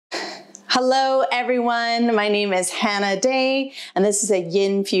Hello everyone, my name is Hannah Day and this is a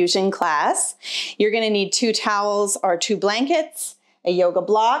Yin Fusion class. You're going to need 2 towels or 2 blankets, a yoga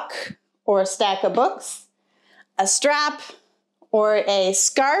block or a stack of books, a strap or a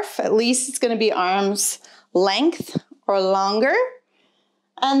scarf, at least it's going to be arm's length or longer.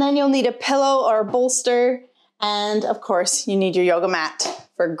 And then you'll need a pillow or a bolster, and of course you need your yoga mat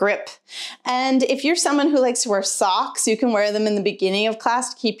for grip. And if you're someone who likes to wear socks, you can wear them in the beginning of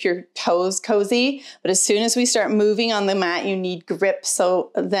class to keep your toes cozy. But as soon as we start moving on the mat, you need grip.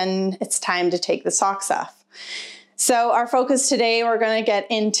 So then it's time to take the socks off. So our focus today, we're going to get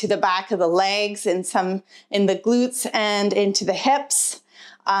into the back of the legs and some in the glutes and into the hips.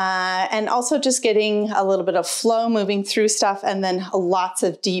 And also just getting a little bit of flow moving through stuff, and then lots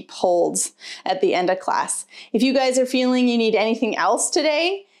of deep holds at the end of class. If you guys are feeling you need anything else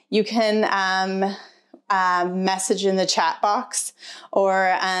today, you can message in the chat box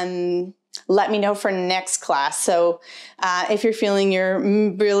or let me know for next class. So if you're feeling you're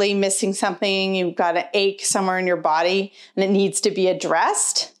really missing something, you've got an ache somewhere in your body and it needs to be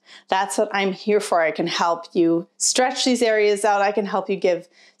addressed, that's what I'm here for. I can help you stretch these areas out. I can help you give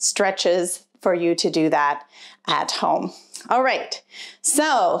stretches for you to do that at home. All right,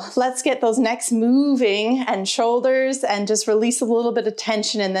 so let's get those necks moving and shoulders and just release a little bit of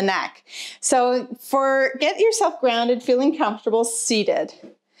tension in the neck. So get yourself grounded, feeling comfortable, seated.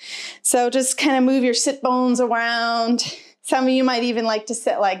 So just kind of move your sit bones around. Some of you might even like to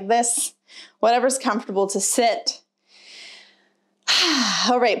sit like this, whatever's comfortable to sit.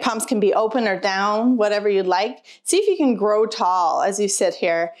 All right, palms can be open or down, whatever you'd like. See if you can grow tall as you sit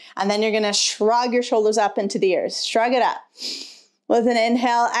here. And then you're gonna shrug your shoulders up into the ears. Shrug it up. With an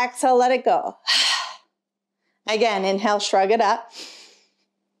inhale, exhale, let it go. Again, inhale, shrug it up.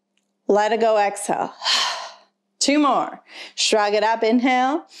 Let it go, exhale. 2 more. Shrug it up,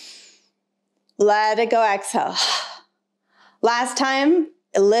 inhale. Let it go, exhale. Last time,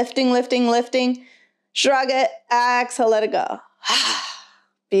 lifting, lifting, lifting. Shrug it, exhale, let it go.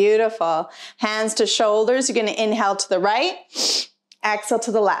 Beautiful. Hands to shoulders. You're going to inhale to the right, exhale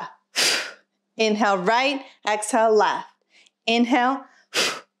to the left. Inhale right, exhale left. Inhale.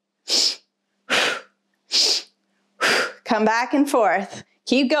 Come back and forth.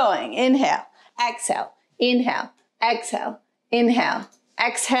 Keep going. Inhale, exhale, inhale, exhale, inhale,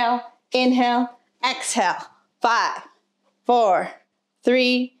 exhale, inhale, exhale. 5, 4,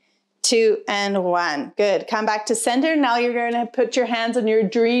 3, 2, and 1. Good. Come back to center. Now you're going to put your hands on your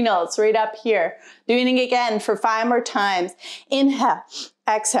adrenals right up here. Doing it again for 5 more times. Inhale,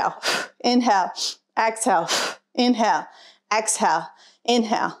 exhale, inhale, exhale, inhale, exhale,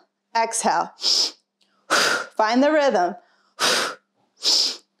 inhale, exhale. Find the rhythm.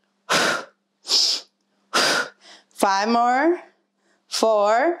 5 more.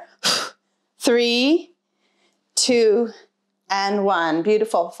 4, 3, 2, and 1.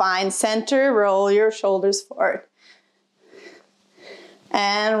 Beautiful. Find center. Roll your shoulders forward.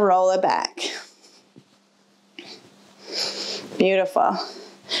 And roll it back. Beautiful.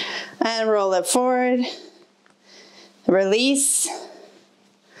 And roll it forward. Release.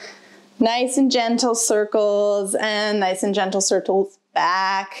 Nice and gentle circles, and nice and gentle circles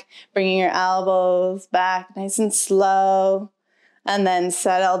back. Bringing your elbows back nice and slow. And then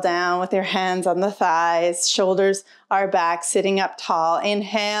settle down with your hands on the thighs. Shoulders are back, sitting up tall.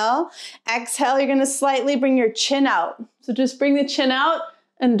 Inhale. Exhale, you're going to slightly bring your chin out. So just bring the chin out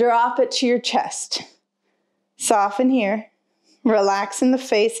and drop it to your chest. Soften here. Relax in the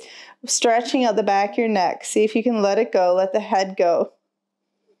face, stretching out the back of your neck. See if you can let it go. Let the head go.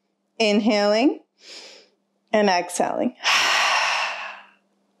 Inhaling and exhaling.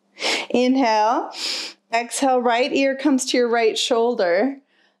 Inhale. Exhale, right ear comes to your right shoulder,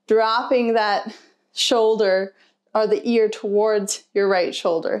 dropping that shoulder or the ear towards your right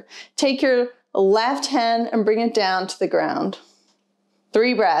shoulder. Take your left hand and bring it down to the ground.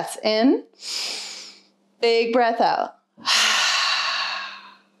 3 breaths in, big breath out.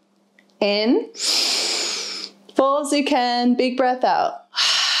 In, full as you can, big breath out.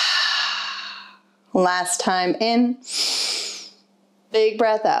 Last time in, big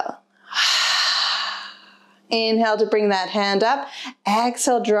breath out. Inhale to bring that hand up.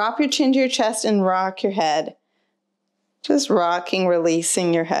 Exhale, drop your chin to your chest and rock your head. Just rocking,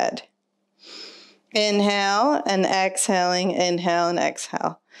 releasing your head. Inhale and exhaling, inhale and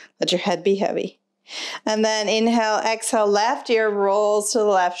exhale. Let your head be heavy. And then inhale, exhale, left ear rolls to the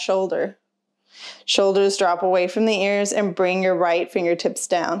left shoulder. Shoulders drop away from the ears and bring your right fingertips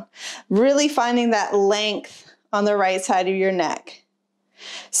down. Really finding that length on the right side of your neck.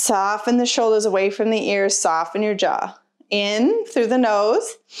 Soften the shoulders away from the ears, soften your jaw. In through the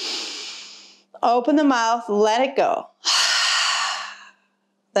nose. open the mouth, let it go.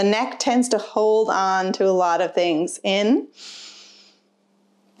 The neck tends to hold on to a lot of things. In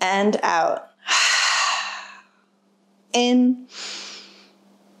and out. In,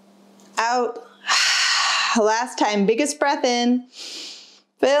 out. Last time, biggest breath in.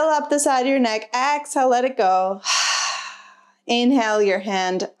 Fill up the side of your neck. Exhale, let it go. Inhale your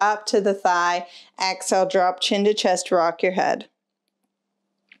hand up to the thigh. Exhale, drop chin to chest, rock your head.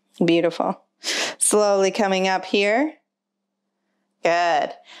 Beautiful. Slowly coming up here. Good.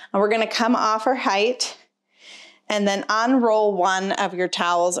 And we're going to come off our height and then unroll one of your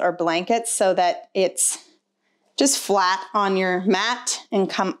towels or blankets so that it's just flat on your mat and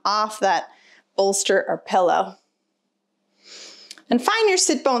come off that bolster or pillow. And find your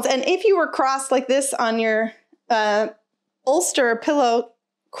sit bones. And if you were crossed like this on your bolster or pillow,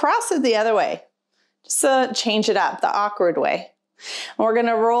 cross it the other way. Just change it up, the awkward way. And we're going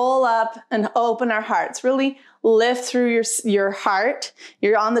to roll up and open our hearts. Really lift through your heart.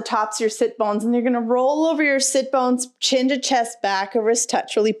 You're on the tops of your sit bones, and you're going to roll over your sit bones, chin to chest, back, a wrist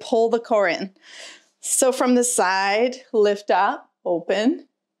touch. Really pull the core in. So from the side, lift up, open,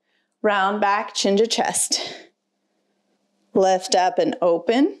 round back, chin to chest. Lift up and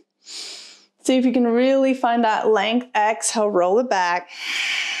open. See if you can really find that length. Exhale, roll it back.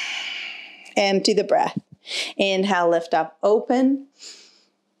 Empty the breath. Inhale, lift up, open.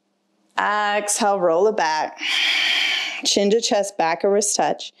 Exhale, roll it back. Chin to chest, back, a wrist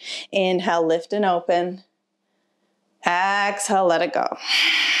touch. Inhale, lift and open. Exhale, let it go.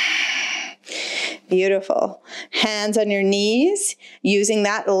 Beautiful. Hands on your knees, using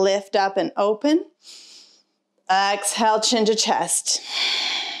that lift up and open. Exhale, chin to chest.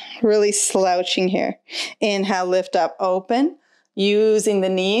 Really slouching here. Inhale, lift up, open. Using the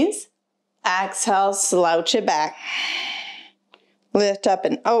knees. Exhale, slouch it back. Lift up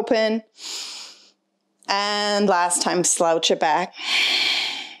and open. And last time, slouch it back.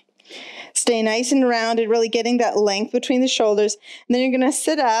 Stay nice and rounded, really getting that length between the shoulders. And then you're going to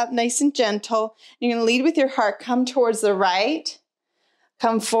sit up nice and gentle. You're going to lead with your heart. Come towards the right.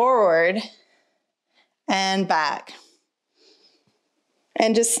 Come forward and back.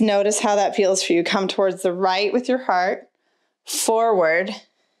 And just notice how that feels for you. Come towards the right with your heart. Forward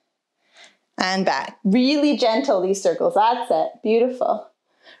and back. Really gentle, these circles. That's it. Beautiful.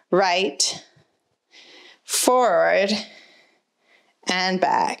 Right, forward, and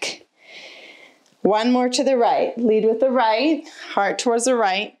back. One more to the right. Lead with the right, heart towards the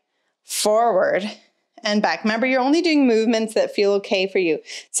right, forward, and back. Remember, you're only doing movements that feel okay for you.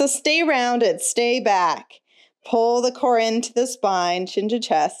 So stay rounded, stay back. Pull the core into the spine, chin to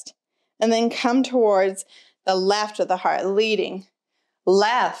chest, and then come towards the left of the heart, leading.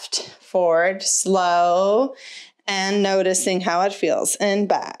 Left, forward, slow, and noticing how it feels, and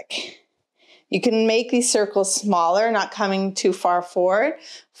back. You can make these circles smaller, not coming too far forward,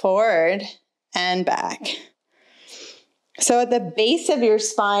 forward, and back. So at the base of your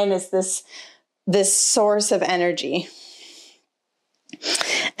spine is this source of energy.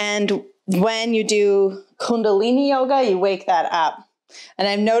 And when you do Kundalini yoga, you wake that up. And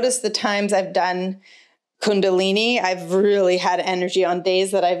I've noticed the times I've done Kundalini, I've really had energy on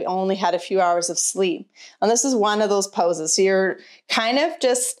days that I've only had a few hours of sleep. And this is one of those poses. So you're kind of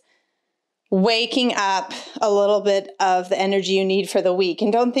just waking up a little bit of the energy you need for the week.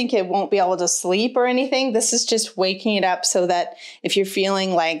 And don't think it won't be able to sleep or anything. This is just waking it up so that if you're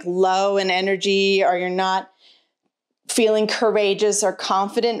feeling like low in energy or you're not feeling courageous or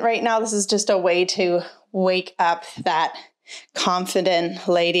confident right now, this is just a way to wake up that confident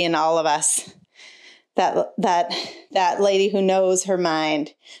lady in all of us. That lady who knows her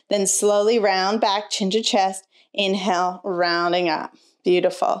mind. Then slowly round back, chin to chest. Inhale, rounding up.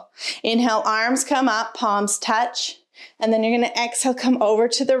 Beautiful. Inhale, arms come up, palms touch. And then you're going to exhale, come over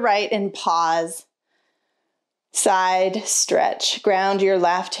to the right and pause. Side stretch. Ground your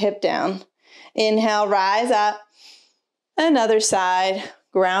left hip down. Inhale, rise up. Another side.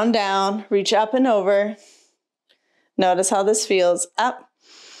 Ground down. Reach up and over. Notice how this feels. Up.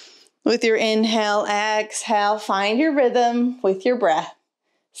 With your inhale, exhale, find your rhythm with your breath.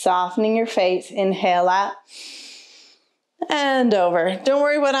 Softening your face, inhale up and over. Don't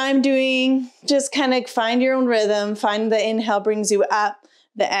worry what I'm doing. Just kind of find your own rhythm. Find the inhale brings you up.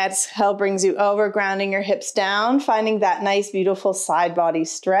 The exhale brings you over, grounding your hips down, finding that nice, beautiful side body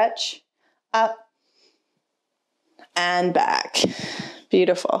stretch. Up and back.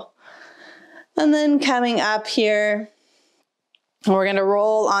 Beautiful. And then coming up here, we're going to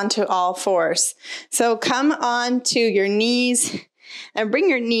roll onto all fours. So come onto your knees and bring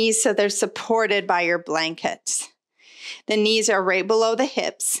your knees so they're supported by your blankets. The knees are right below the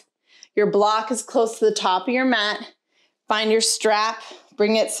hips. Your block is close to the top of your mat. Find your strap.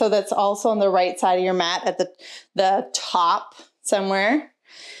 Bring it so that's also on the right side of your mat at the top somewhere.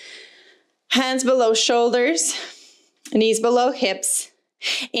 Hands below shoulders, knees below hips.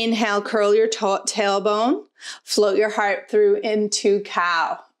 Inhale, curl your tailbone. Float your heart through into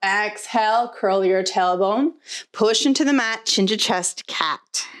cow. Exhale, curl your tailbone. Push into the mat, chin to chest,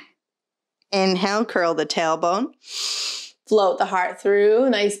 cat. Inhale, curl the tailbone. Float the heart through.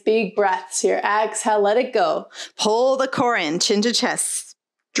 Nice big breaths here. Exhale, let it go. Pull the core in, chin to chest,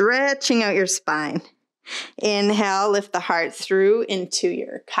 stretching out your spine. Inhale, lift the heart through into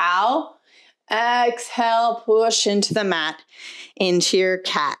your cow. Exhale, push into the mat, into your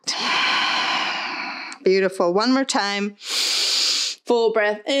cat. Beautiful. One more time. Full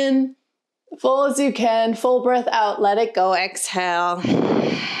breath in, full as you can, full breath out. Let it go. Exhale.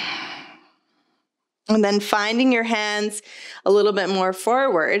 And then finding your hands a little bit more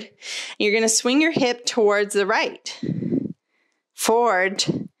forward, you're going to swing your hip towards the right, forward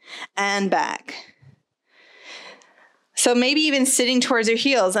and back. So maybe even sitting towards your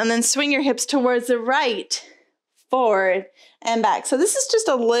heels, and then swing your hips towards the right, forward and back. So this is just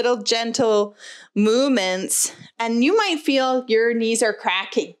a little gentle movements, and you might feel your knees are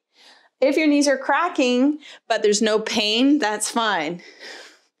cracking. If your knees are cracking, but there's no pain, that's fine.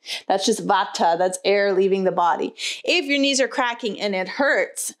 That's just vata, that's air leaving the body. If your knees are cracking and it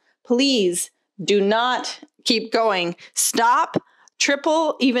hurts, please do not keep going. Stop,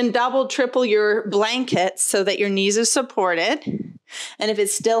 triple, even double, triple your blanket so that your knees are supported. And if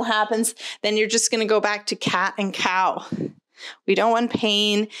it still happens, then you're just going to go back to cat and cow. We don't want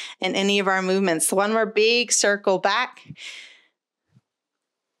pain in any of our movements. One more big circle back.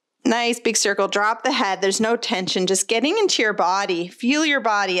 Nice big circle. Drop the head. There's no tension. Just getting into your body. Feel your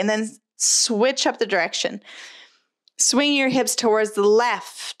body and then switch up the direction. Swing your hips towards the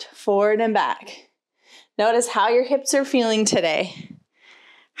left, forward and back. Notice how your hips are feeling today.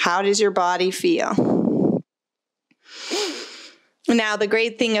 How does your body feel? Now, the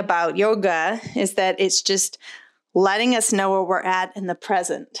great thing about yoga is that it's just letting us know where we're at in the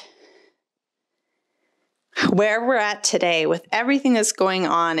present. Where we're at today with everything that's going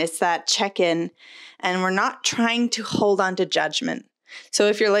on, it's that check-in, and we're not trying to hold on to judgment. So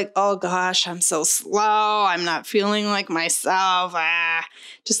if you're like, oh gosh, I'm so slow, I'm not feeling like myself,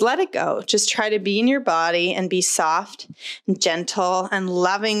 just let it go. Just try to be in your body and be soft and gentle and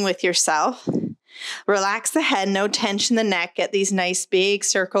loving with yourself. Relax the head, no tension in the neck, get these nice big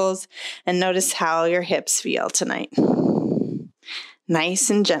circles, and notice how your hips feel tonight. Nice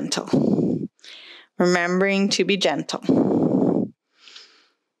and gentle. Remembering to be gentle.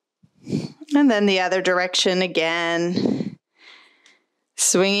 And then the other direction again.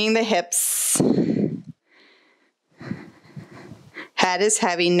 Swinging the hips. Head is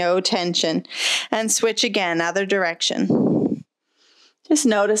heavy, no tension. And switch again, other direction. Just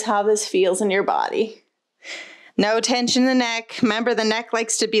notice how this feels in your body. No tension in the neck. Remember, the neck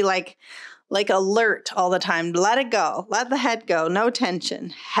likes to be like alert all the time. Let it go. Let the head go. No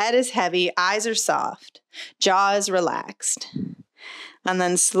tension. Head is heavy. Eyes are soft. Jaw is relaxed. And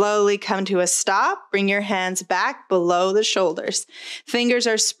then slowly come to a stop. Bring your hands back below the shoulders. Fingers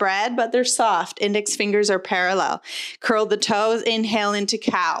are spread, but they're soft. Index fingers are parallel. Curl the toes. Inhale into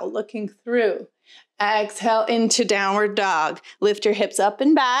cow, looking through. Exhale into downward dog. Lift your hips up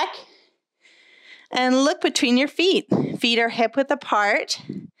and back. And look between your feet. Feet are hip width apart,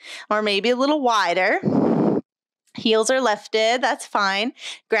 or maybe a little wider. Heels are lifted, that's fine.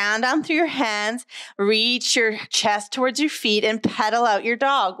 Ground down through your hands. Reach your chest towards your feet and pedal out your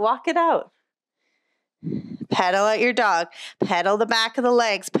dog. Walk it out. Pedal out your dog. Pedal the back of the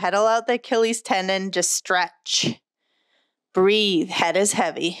legs. Pedal out the Achilles tendon. Just stretch. Breathe. Head is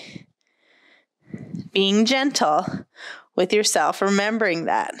heavy. Being gentle with yourself, remembering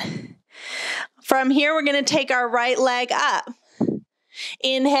that. From here, we're going to take our right leg up.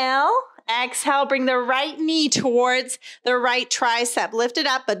 Inhale. Exhale, bring the right knee towards the right tricep. Lift it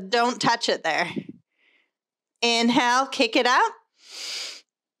up, but don't touch it there. Inhale, kick it up.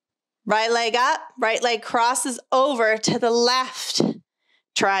 Right leg up. Right leg crosses over to the left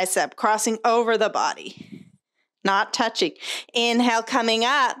tricep, crossing over the body. Not touching. Inhale, coming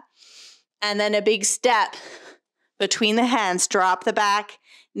up. And then a big step between the hands. Drop the back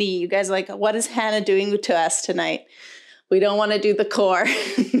knee. You guys are like, what is Hannah doing to us tonight? We don't want to do the core.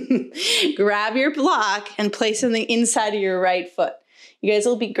 Grab your block and place it on the inside of your right foot. You guys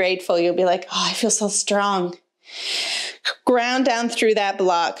will be grateful. You'll be like, oh, I feel so strong. Ground down through that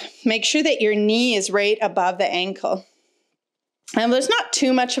block. Make sure that your knee is right above the ankle. And there's not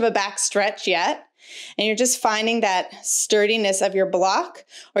too much of a back stretch yet. And you're just finding that sturdiness of your block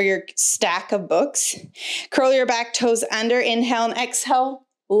or your stack of books. Curl your back toes under, inhale and exhale.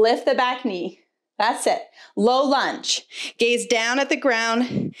 Lift the back knee. That's it. Low lunge. Gaze down at the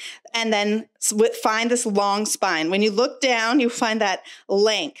ground and then find this long spine. When you look down, you find that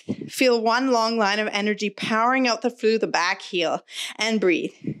length. Feel one long line of energy powering out through the back heel and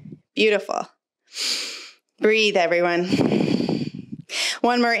breathe. Beautiful. Breathe, everyone.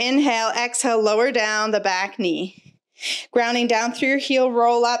 One more inhale, exhale, lower down the back knee. Grounding down through your heel,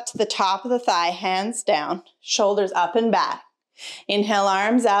 roll up to the top of the thigh, hands down, shoulders up and back. Inhale,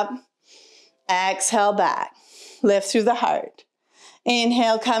 arms up. Exhale, back. Lift through the heart.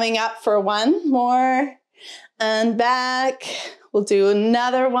 Inhale, coming up for one more and back. We'll do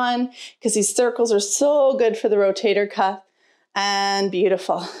another one because these circles are so good for the rotator cuff. And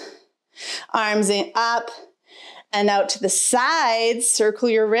beautiful. Arms in up and out to the sides. Circle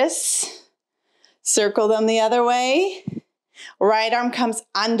your wrists. Circle them the other way. Right arm comes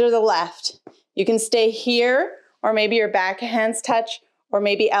under the left. You can stay here, or maybe your back hands touch, or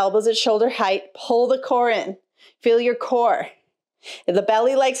maybe elbows at shoulder height. Pull the core in. Feel your core. The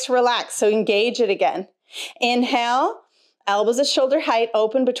belly likes to relax, so engage it again. Inhale, elbows at shoulder height,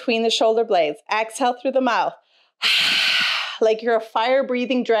 open between the shoulder blades. Exhale through the mouth. Like you're a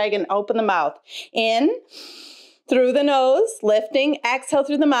fire-breathing dragon, open the mouth. In, through the nose, lifting. Exhale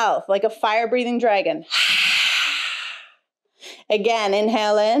through the mouth, like a fire-breathing dragon. Again,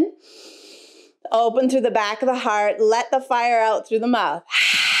 inhale in. Open through the back of the heart. Let the fire out through the mouth.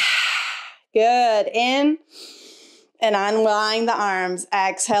 Good. In and unwind the arms.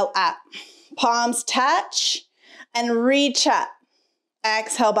 Exhale up. Palms touch and reach up.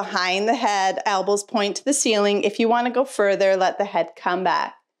 Exhale behind the head. Elbows point to the ceiling. If you want to go further, let the head come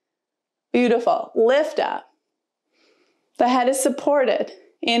back. Beautiful. Lift up. The head is supported.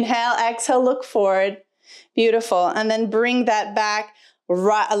 Inhale, exhale, look forward. Beautiful. And then bring that back.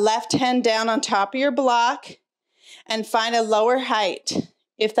 Left hand down on top of your block and find a lower height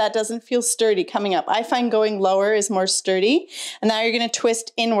if that doesn't feel sturdy coming up. I find going lower is more sturdy. And now you're going to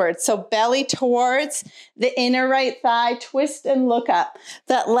twist inward. So belly towards the inner right thigh, twist and look up.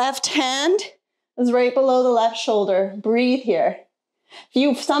 That left hand is right below the left shoulder. Breathe here.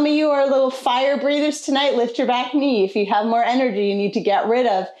 Some of you are little fire breathers tonight, lift your back knee. If you have more energy you need to get rid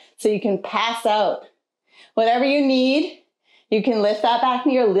of so you can pass out. Whatever you need, you can lift that back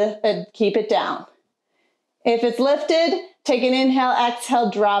knee or keep it down. If it's lifted, take an inhale, exhale,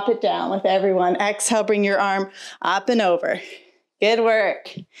 drop it down with everyone. Exhale, bring your arm up and over. Good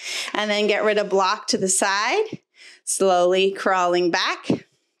work. And then get rid of block to the side, slowly crawling back.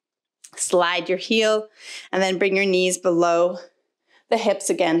 Slide your heel and then bring your knees below the hips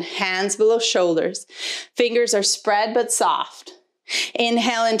again. Hands below shoulders. Fingers are spread but soft.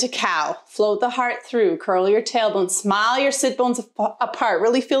 Inhale into cow. Float the heart through. Curl your tailbone. Smile your sit bones apart.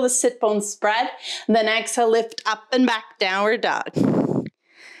 Really feel the sit bones spread. And then exhale, lift up and back, downward dog.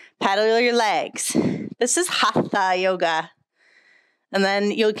 Paddle your legs. This is Hatha yoga. And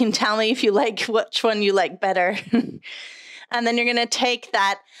then you can tell me if you like which one you like better. And then you're going to take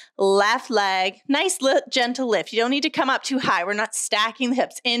that left leg, nice gentle lift. You don't need to come up too high. We're not stacking the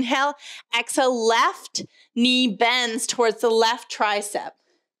hips. Inhale, exhale, left knee bends towards the left tricep.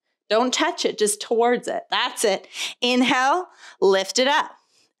 Don't touch it, just towards it. That's it. Inhale, lift it up.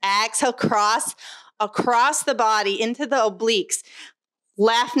 Exhale, cross across the body into the obliques.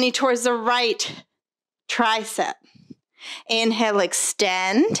 Left knee towards the right tricep. Inhale,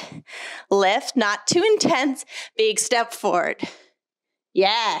 extend, lift, not too intense, big step forward.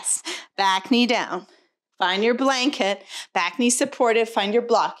 Yes, back knee down. Find your blanket, back knee supported, find your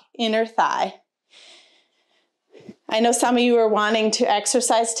block, inner thigh. I know some of you are wanting to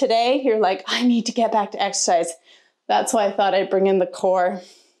exercise today. You're like, I need to get back to exercise. That's why I thought I'd bring in the core.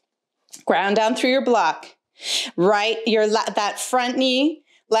 Ground down through your block. Right, that front knee,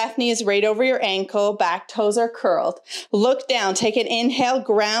 left knee is right over your ankle, back toes are curled. Look down, take an inhale,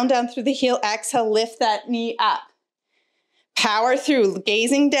 ground down through the heel, exhale, lift that knee up. Power through,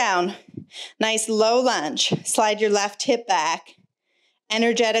 gazing down. Nice low lunge. Slide your left hip back.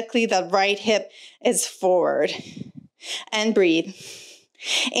 Energetically, the right hip is forward. And breathe.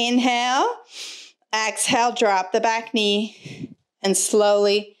 Inhale, exhale, drop the back knee, and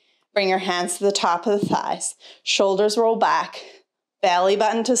slowly bring your hands to the top of the thighs. Shoulders roll back. Belly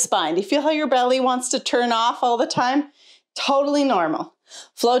button to spine. Do you feel how your belly wants to turn off all the time? Totally normal.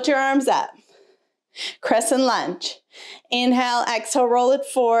 Float your arms up. Crescent lunge. Inhale, exhale, roll it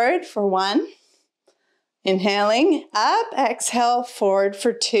forward for 1. Inhaling, up, exhale, forward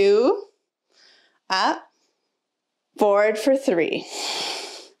for 2. Up, forward for 3.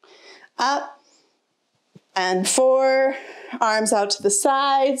 Up, And 4, arms out to the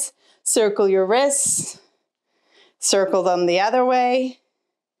sides, circle your wrists, circle them the other way.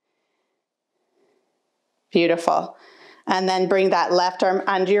 Beautiful. And then bring that left arm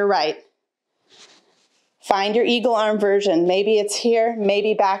under your right. Find your eagle arm version. Maybe it's here,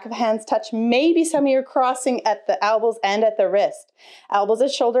 maybe back of hands touch, maybe some of you are crossing at the elbows and at the wrist. Elbows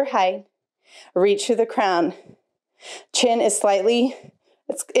at shoulder height. Reach through the crown. Chin is slightly,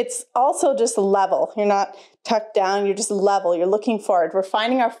 it's also just level. You're not tucked down, you're just level. You're looking forward. We're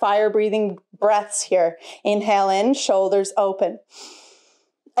finding our fire breathing breaths here. Inhale in, shoulders open.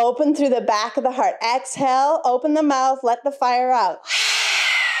 Open through the back of the heart. Exhale, open the mouth, let the fire out.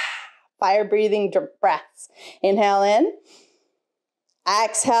 Fire breathing breaths. Inhale in.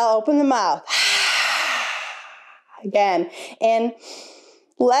 Exhale, open the mouth. Again, in.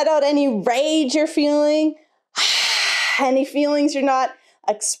 Let out any rage you're feeling. Any feelings you're not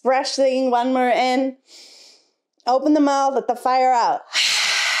expressing. One more in. Open the mouth, let the fire out.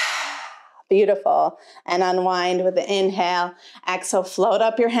 Beautiful. And unwind with the inhale. Exhale, float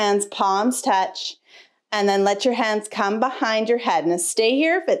up your hands, palms touch. And then let your hands come behind your head. Now stay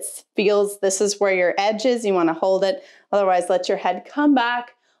here if it feels this is where your edge is. You want to hold it. Otherwise, let your head come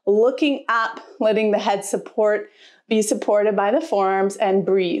back, looking up, letting the head be supported by the forearms, and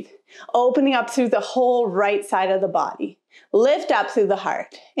breathe. Opening up through the whole right side of the body. Lift up through the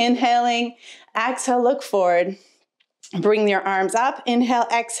heart. Inhaling, exhale, look forward. Bring your arms up. Inhale,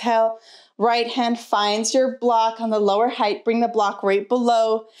 exhale. Right hand finds your block on the lower height. Bring the block right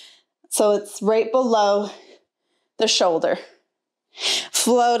below. So it's right below the shoulder.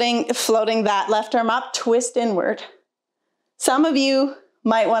 Floating that left arm up, twist inward. Some of you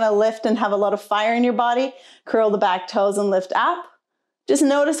might want to lift and have a lot of fire in your body. Curl the back toes and lift up. Just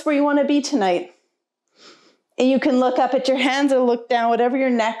notice where you want to be tonight. And you can look up at your hands or look down, whatever your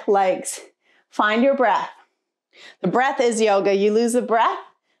neck likes. Find your breath. The breath is yoga. You lose the breath,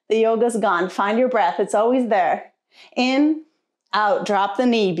 the yoga's gone. Find your breath. It's always there. In, out, drop the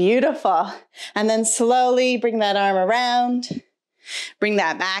knee, beautiful. And then slowly bring that arm around. Bring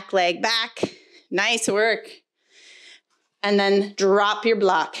that back leg back. Nice work. And then drop your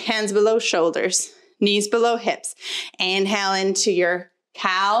block, hands below shoulders, knees below hips. Inhale into your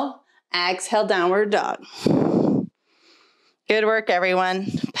cow, exhale, downward dog. Good work, everyone.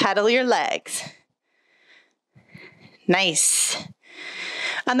 Pedal your legs. Nice.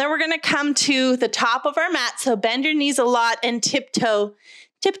 And then we're going to come to the top of our mat. So bend your knees a lot and tiptoe,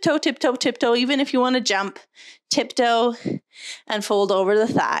 tiptoe, tiptoe, tiptoe. Even if you want to jump, tiptoe and fold over the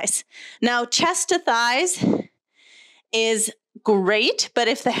thighs. Now, chest to thighs is great, but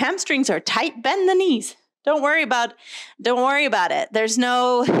if the hamstrings are tight, bend the knees. Don't worry about it. There's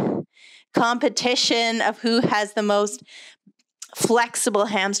no competition of who has the most flexible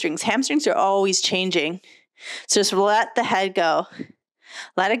hamstrings. Hamstrings are always changing. So just let the head go.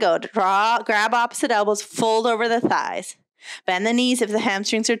 Let it go. Grab opposite elbows, fold over the thighs. Bend the knees if the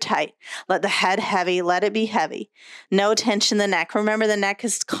hamstrings are tight. Let the head heavy. Let it be heavy. No tension in the neck. Remember, the neck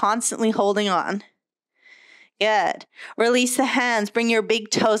is constantly holding on. Good. Release the hands. Bring your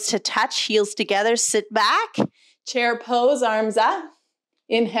big toes to touch. Heels together. Sit back. Chair pose. Arms up.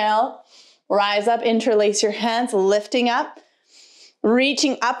 Inhale. Rise up. Interlace your hands. Lifting up.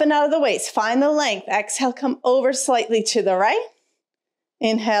 Reaching up and out of the waist. Find the length. Exhale. Come over slightly to the right.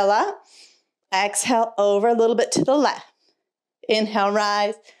 Inhale up. Exhale over a little bit to the left. Inhale,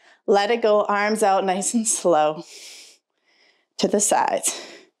 rise. Let it go. Arms out nice and slow to the sides.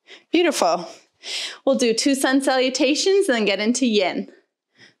 Beautiful. We'll do 2 sun salutations and then get into yin.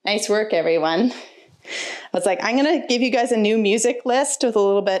 Nice work, everyone. I was like, I'm going to give you guys a new music list with a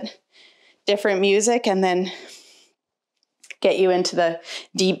little bit different music and then get you into the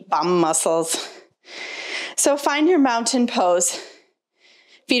deep bum muscles. So find your mountain pose.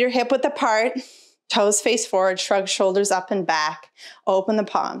 Feet are hip width apart. Toes face forward, shrug shoulders up and back. Open the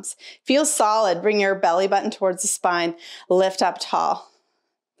palms. Feel solid. Bring your belly button towards the spine. Lift up tall.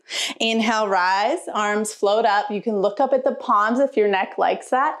 Inhale, rise. Arms float up. You can look up at the palms if your neck likes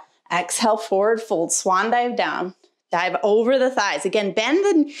that. Exhale, forward fold. Swan dive down. Dive over the thighs. Again, bend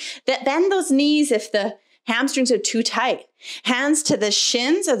those knees if the hamstrings are too tight. Hands to the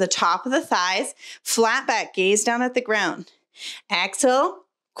shins or the top of the thighs. Flat back. Gaze down at the ground. Exhale.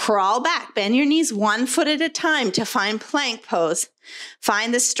 Crawl back, bend your knees 1 foot at a time to find plank pose.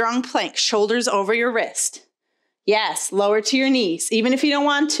 Find this strong plank, shoulders over your wrist. Yes, lower to your knees. Even if you don't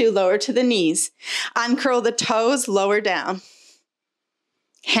want to, lower to the knees. Uncurl the toes, lower down.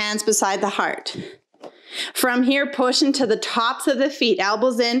 Hands beside the heart. From here, push into the tops of the feet,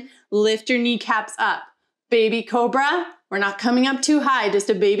 elbows in, lift your kneecaps up. Baby cobra, we're not coming up too high, just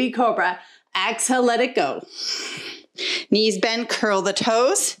a baby cobra. Exhale, let it go. Knees bent, curl the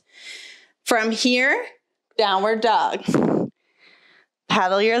toes. From here, downward dog.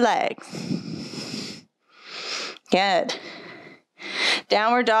 Paddle your legs. Good.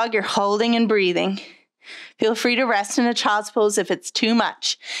 Downward dog, you're holding and breathing. Feel free to rest in a child's pose if it's too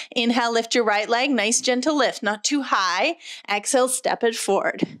much. Inhale, lift your right leg. Nice gentle lift, not too high. Exhale, step it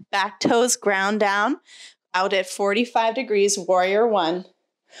forward. Back toes ground down. Out at 45 degrees, warrior one.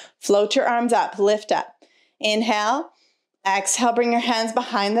 Float your arms up, lift up. Inhale, exhale, bring your hands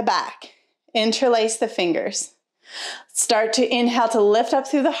behind the back. Interlace the fingers. Start to inhale to lift up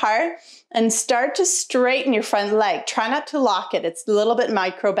through the heart and start to straighten your front leg. Try not to lock it. It's a little bit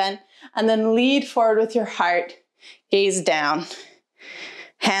micro bend. And then lead forward with your heart. Gaze down.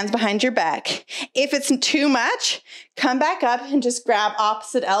 Hands behind your back. If it's too much, come back up and just grab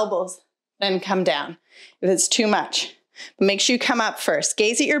opposite elbows. Then come down if it's too much. But make sure you come up first.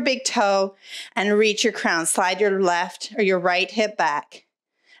 Gaze at your big toe and reach your crown. Slide your left or your right hip back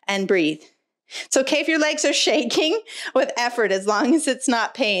and breathe. It's okay if your legs are shaking with effort as long as it's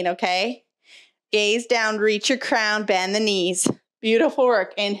not pain, okay? Gaze down, reach your crown, bend the knees. Beautiful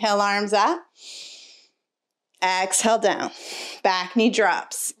work. Inhale, arms up. Exhale down. Back knee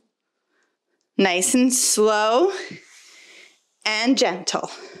drops. Nice and slow and gentle.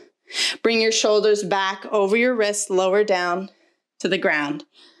 Bring your shoulders back over your wrists, lower down to the ground.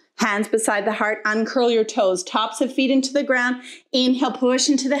 Hands beside the heart, uncurl your toes, tops of feet into the ground. Inhale, push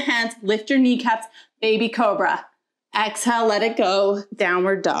into the hands, lift your kneecaps, baby cobra. Exhale, let it go,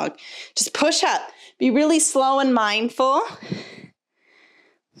 downward dog. Just push up. Be really slow and mindful.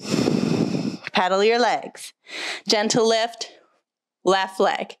 Pedal your legs. Gentle lift, left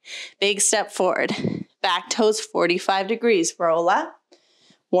leg. Big step forward. Back toes 45 degrees. Roll up.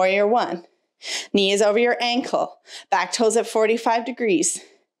 Warrior one. Knee is over your ankle. Back toes at 45 degrees.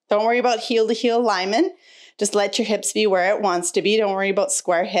 Don't worry about heel to heel alignment. Just let your hips be where it wants to be. Don't worry about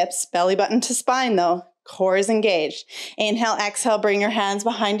square hips. Belly button to spine though. Core is engaged. Inhale, exhale, bring your hands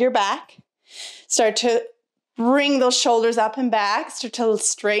behind your back. Start to bring those shoulders up and back. Start to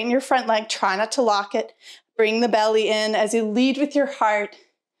straighten your front leg. Try not to lock it. Bring the belly in as you lead with your heart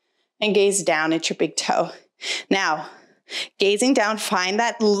and gaze down at your big toe. Now, gazing down, find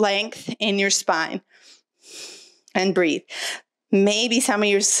that length in your spine and breathe. Maybe some of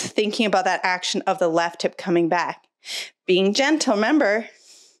you are thinking about that action of the left hip coming back. Being gentle, remember.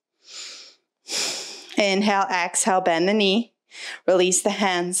 Inhale, exhale, bend the knee. Release the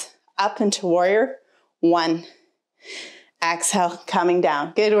hands up into warrior one. Exhale, coming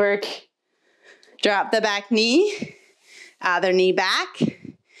down. Good work. Drop the back knee. Other knee back.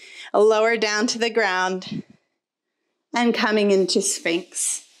 Lower down to the ground. And coming into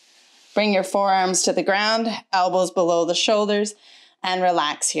Sphinx. Bring your forearms to the ground, elbows below the shoulders, and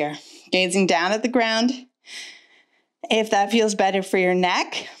relax here. Gazing down at the ground, if that feels better for your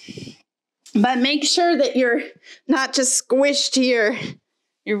neck. But make sure that you're not just squished here.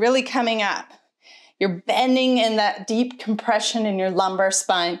 You're really coming up. You're bending in that deep compression in your lumbar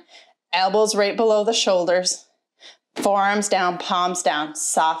spine. Elbows right below the shoulders. Forearms down, palms down.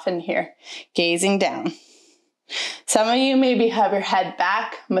 Soften here. Gazing down. Some of you maybe have your head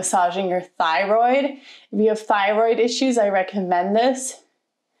back, massaging your thyroid. If you have thyroid issues, I recommend this.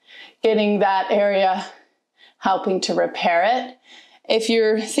 Getting that area, helping to repair it. If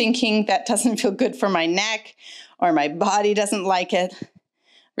you're thinking that doesn't feel good for my neck or my body doesn't like it,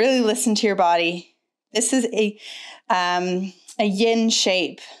 really listen to your body. This is a yin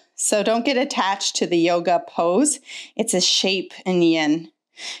shape. So don't get attached to the yoga pose. It's a shape in yin.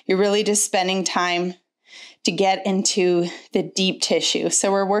 You're really just spending time to get into the deep tissue.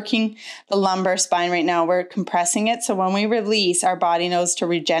 So we're working the lumbar spine right now. We're compressing it. So when we release, our body knows to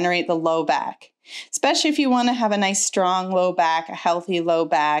regenerate the low back, especially if you want to have a nice strong low back, a healthy low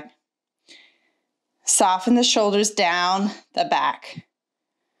back. Soften the shoulders down the back.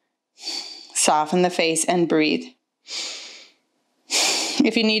 Soften the face and breathe.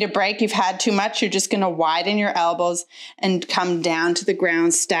 If you need a break, you've had too much, you're just going to widen your elbows and come down to the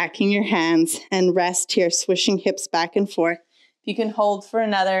ground, stacking your hands and rest here, swishing hips back and forth. If you can hold for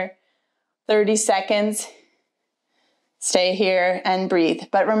another 30 seconds, stay here and breathe.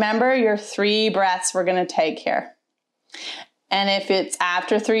 But remember your 3 breaths we're going to take here. And if it's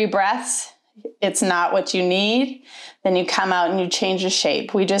after 3 breaths, it's not what you need, then you come out and you change the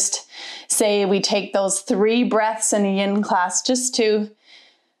shape. We just say we take those 3 breaths in a yin class just to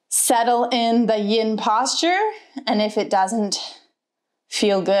settle in the yin posture. And if it doesn't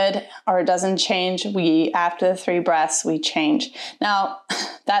feel good or it doesn't change, after the 3 breaths, we change. Now,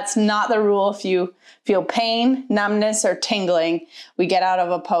 that's not the rule. If you feel pain, numbness, or tingling, we get out of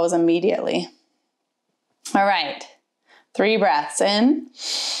a pose immediately. All right, 3 breaths in,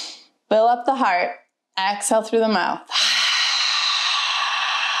 fill up the heart, exhale through the mouth.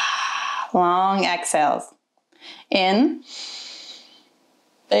 Long exhales. In,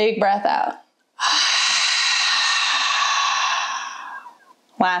 big breath out.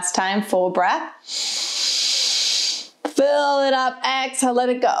 Last time, full breath. Fill it up, exhale, let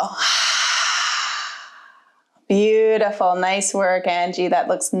it go. Beautiful, nice work, Angie. That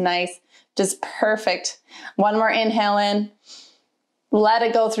looks nice, just perfect. One more inhale in. Let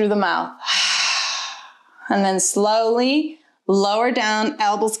it go through the mouth. And then slowly lower down,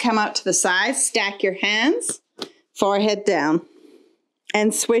 elbows come out to the sides, stack your hands, forehead down.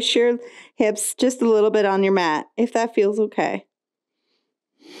 And swish your hips just a little bit on your mat, if that feels okay.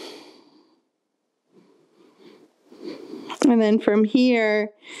 And then from here,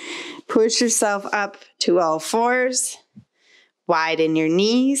 push yourself up to all fours, widen your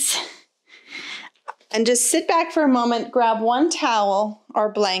knees, and just sit back for a moment, grab one towel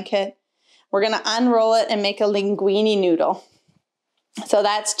or blanket. We're gonna unroll it and make a linguine noodle. So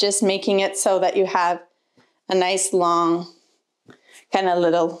that's just making it so that you have a nice long kind of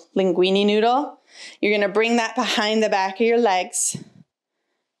little linguine noodle. You're gonna bring that behind the back of your legs,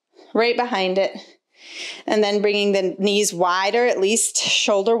 right behind it. And then bringing the knees wider, at least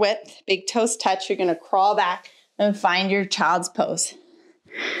shoulder width, big toes touch. You're gonna crawl back and find your child's pose.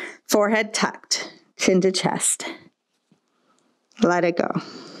 Forehead tucked, chin to chest. Let it go.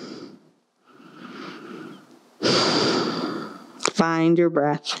 Find your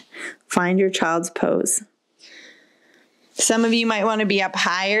breath. Find your child's pose. Some of you might want to be up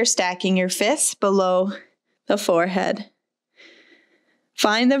higher, stacking your fists below the forehead.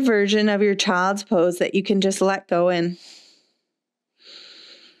 Find the version of your child's pose that you can just let go in.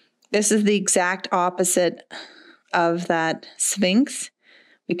 This is the exact opposite of that Sphinx.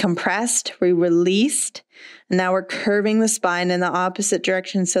 We compressed, we released, and now we're curving the spine in the opposite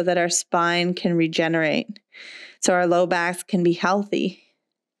direction so that our spine can regenerate. So our low backs can be healthy,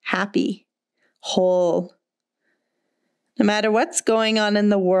 happy, whole. No matter what's going on in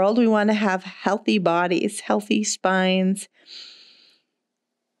the world, we want to have healthy bodies, healthy spines.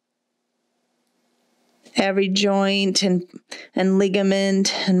 Every joint and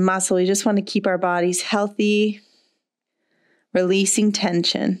ligament and muscle, we just want to keep our bodies healthy, releasing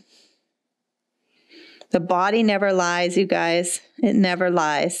tension. The body never lies, you guys. It never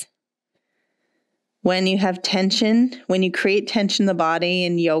lies. When you have tension, when you create tension in the body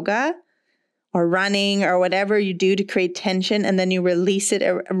in yoga or running or whatever you do to create tension and then you release it,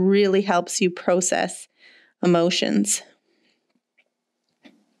 it really helps you process emotions.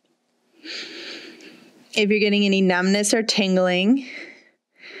 If you're getting any numbness or tingling,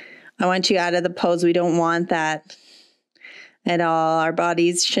 I want you out of the pose. We don't want that at all. Our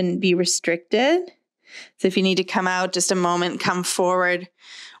bodies shouldn't be restricted. So if you need to come out just a moment, come forward,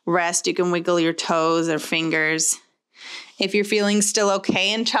 rest. You can wiggle your toes or fingers. If you're feeling still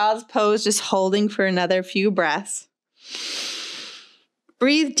okay in child's pose, just holding for another few breaths.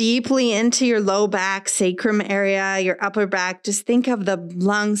 Breathe deeply into your low back, sacrum area, your upper back. Just think of the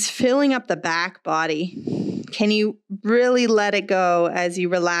lungs filling up the back body. Can you really let it go as you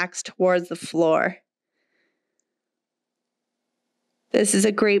relax towards the floor? This is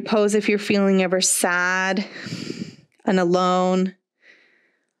a great pose if you're feeling ever sad and alone,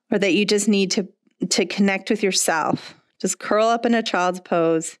 or that you just need to connect with yourself. Just curl up in a child's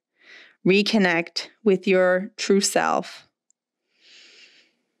pose. Reconnect with your true self.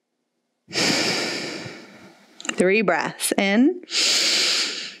 3 breaths in.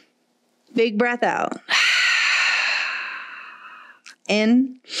 Big breath out.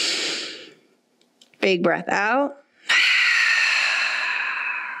 In. Big breath out.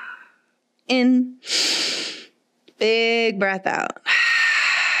 In. Big breath out.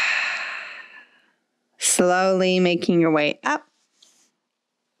 Slowly making your way up.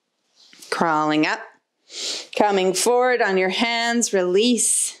 Crawling up. Coming forward on your hands.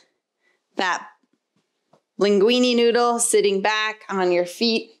 Release that linguine noodle, sitting back on your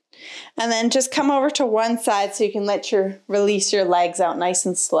feet. And then just come over to one side so you can release your legs out nice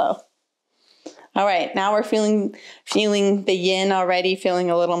and slow. All right, now we're feeling the yin already,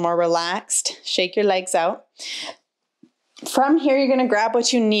 feeling a little more relaxed. Shake your legs out. From here, you're gonna grab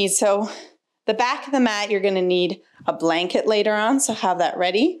what you need. So the back of the mat, you're gonna need a blanket later on, so have that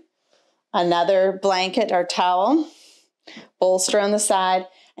ready. Another blanket or towel, bolster on the side,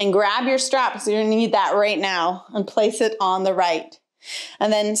 and grab your strap, so you're gonna need that right now, and place it on the right.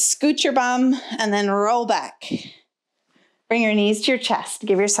 And then scoot your bum and then roll back. Bring your knees to your chest.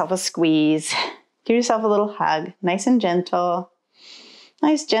 Give yourself a squeeze. Give yourself a little hug, nice and gentle.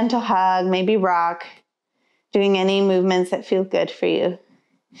 Nice gentle hug, maybe rock. Doing any movements that feel good for you.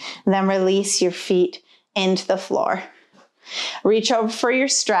 And then release your feet into the floor. Reach over for your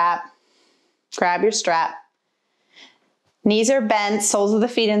strap. Grab your strap. Knees are bent, soles of the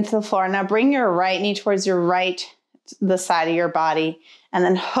feet into the floor. Now bring your right knee towards the side of your body, and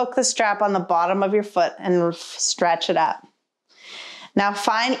then hook the strap on the bottom of your foot and stretch it up. Now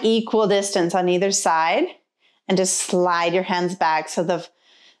find equal distance on either side and just slide your hands back so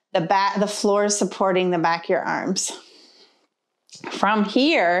the floor is supporting the back of your arms. From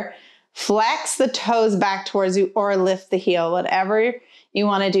here, flex the toes back towards you or lift the heel, whatever you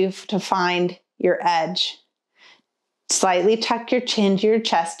want to do to find your edge. Slightly tuck your chin to your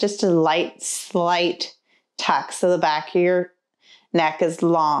chest, just a slight tuck so the back of your neck is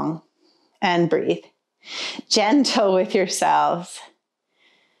long, and breathe. Gentle with yourselves.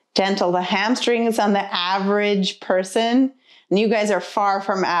 Gentle. The hamstrings on the average person, and you guys are far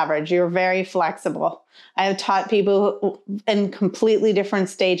from average. You're very flexible. I have taught people in completely different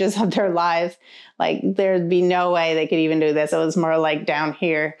stages of their lives, like there'd be no way they could even do this. It was more like down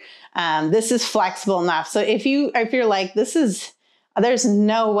here. This is flexible enough. So if you're like, there's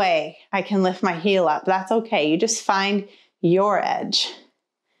no way I can lift my heel up, that's okay. You just find your edge.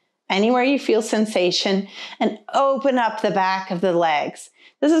 Anywhere you feel sensation, and open up the back of the legs.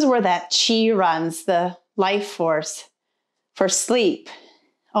 This is where that chi runs, the life force for sleep.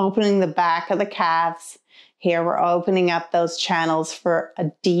 Opening the back of the calves. Here we're opening up those channels for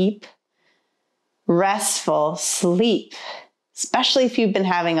a deep, restful sleep. Especially if you've been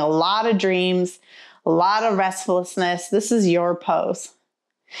having a lot of dreams, a lot of restlessness. This is your pose.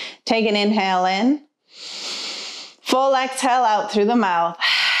 Take an inhale in. Full exhale out through the mouth.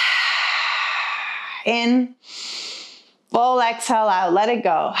 In. Full exhale out. Let it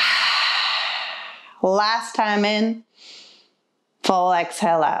go. Last time in. Full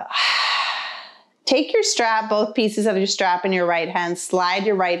exhale out. Take your strap, both pieces of your strap in your right hand. Slide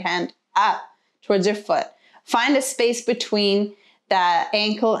your right hand up towards your foot. Find a space between the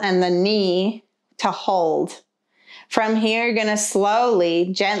ankle and the knee to hold. From here, you're going to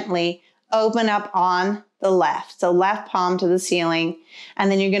slowly, gently open up on the left. So left palm to the ceiling.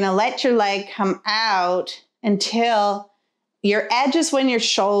 And then you're going to let your leg come out until your edge is when your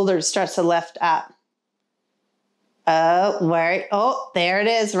shoulders start to lift up. Oh, there it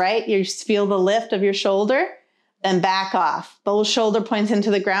is, right? You feel the lift of your shoulder, then back off. Both shoulder points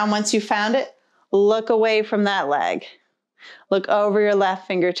into the ground. Once you found it, look away from that leg. Look over your left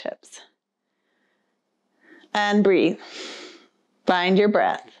fingertips. And breathe. Find your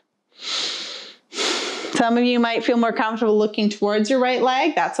breath. Some of you might feel more comfortable looking towards your right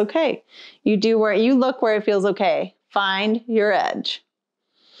leg. That's okay. You look where it feels okay. Find your edge.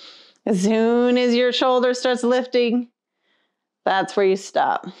 As soon as your shoulder starts lifting, that's where you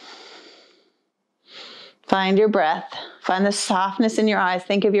stop. Find your breath. Find the softness in your eyes.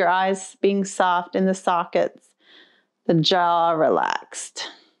 Think of your eyes being soft in the sockets. The jaw relaxed.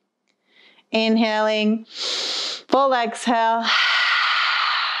 Inhaling. Full exhale.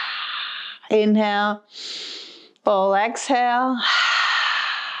 Inhale. Full exhale.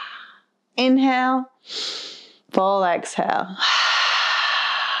 Inhale. Full exhale.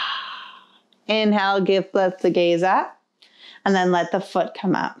 Inhale, let the gaze up, and then let the foot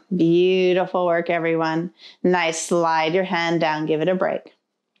come up. Beautiful work, everyone. Nice. Slide your hand down. Give it a break.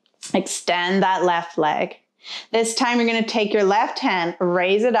 Extend that left leg. This time you're going to take your left hand,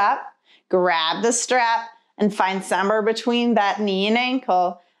 raise it up, grab the strap, and find somewhere between that knee and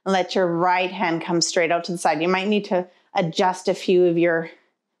ankle, and let your right hand come straight out to the side. You might need to adjust a few of your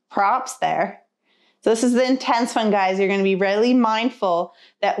props there. So this is the intense one, guys. You're going to be really mindful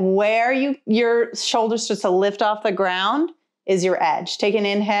that where your shoulders start to lift off the ground is your edge. Take an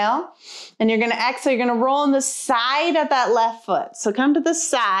inhale, and you're going to exhale. You're going to roll on the side of that left foot. So come to the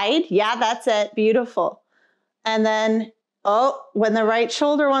side. Yeah, that's it. Beautiful. And then, when the right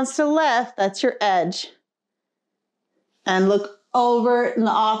shoulder wants to lift, that's your edge. And look over in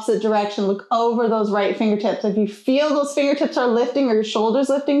the opposite direction. Look over those right fingertips. If you feel those fingertips are lifting or your shoulders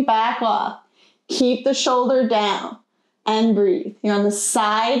lifting, back off. Keep the shoulder down and breathe. You're on the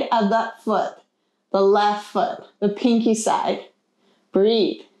side of that foot, the left foot, the pinky side.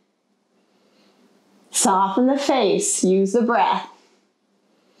 Breathe. Soften the face. Use the breath.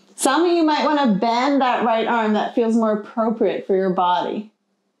 Some of you might want to bend that right arm. That feels more appropriate for your body.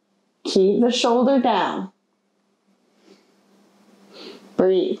 Keep the shoulder down.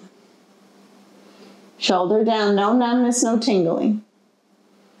 Breathe. Shoulder down. No numbness, no tingling.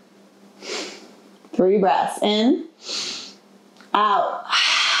 3 breaths. In, out,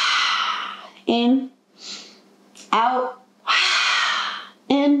 in, out,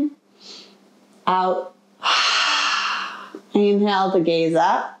 in, out. Inhale to gaze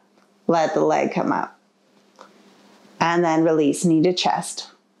up. Let the leg come up. And then release knee to chest.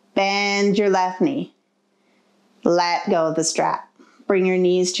 Bend your left knee. Let go of the strap. Bring your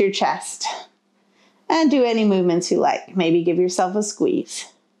knees to your chest. And do any movements you like. Maybe give yourself a squeeze.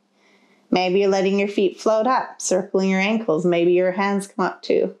 Maybe you're letting your feet float up, circling your ankles. Maybe your hands come up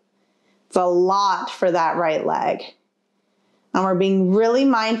too. It's a lot for that right leg. And we're being really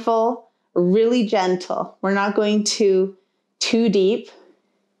mindful, really gentle. We're not going too deep.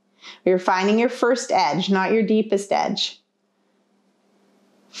 You're finding your first edge, not your deepest edge.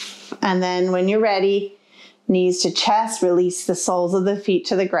 And then when you're ready, knees to chest, release the soles of the feet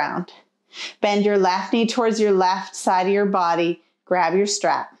to the ground. Bend your left knee towards your left side of your body. Grab your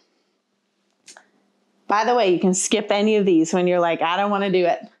strap. By the way, you can skip any of these when you're like, I don't want to do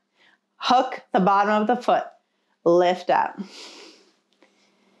it. Hook the bottom of the foot. Lift up.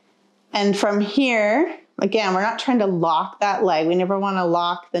 And from here, again, we're not trying to lock that leg. We never want to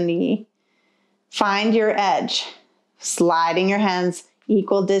lock the knee. Find your edge. Sliding your hands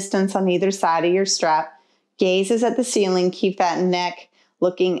equal distance on either side of your strap. Gazes at the ceiling. Keep that neck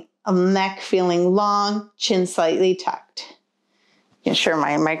feeling long, chin slightly tucked. You can share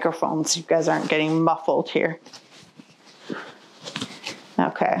my microphone so you guys aren't getting muffled here.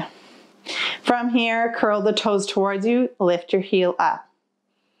 Okay. From here, curl the toes towards you. Lift your heel up.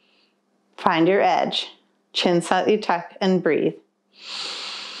 Find your edge. Chin slightly tucked and breathe.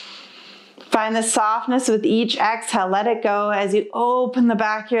 Find the softness with each exhale. Let it go as you open the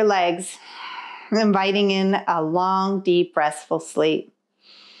back of your legs, inviting in a long, deep, restful sleep.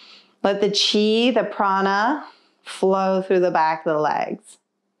 Let the chi, the prana, flow through the back of the legs.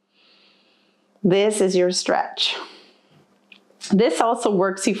 This is your stretch. This also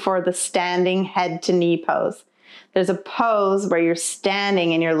works you for the standing head to knee pose. There's a pose where you're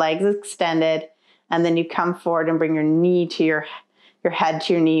standing and your legs extended, and then you come forward and bring your knee to your head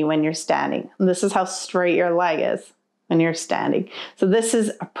to your knee when you're standing. And this is how straight your leg is when you're standing. So this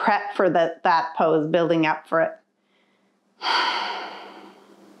is a prep for that pose, building up for it.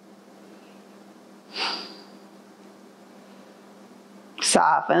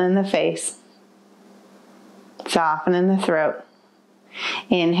 Soften in the face. Soften in the throat.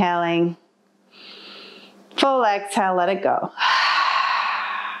 Inhaling. Full exhale, let it go.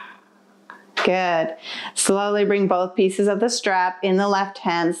 Good. Slowly bring both pieces of the strap in the left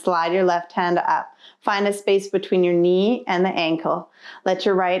hand. Slide your left hand up. Find a space between your knee and the ankle. Let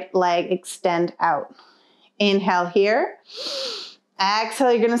your right leg extend out. Inhale here.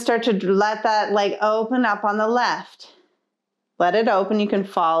 Exhale, you're going to start to let that leg open up on the left. Let it open. You can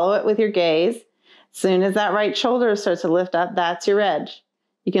follow it with your gaze. As soon as that right shoulder starts to lift up, that's your edge.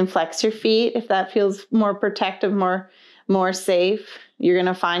 You can flex your feet if that feels more protective, more safe. You're going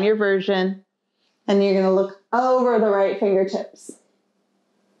to find your version, and you're going to look over the right fingertips.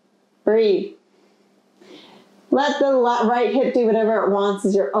 Breathe. Let the right hip do whatever it wants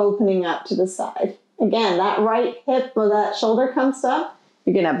as you're opening up to the side. Again, that right hip or that shoulder comes up,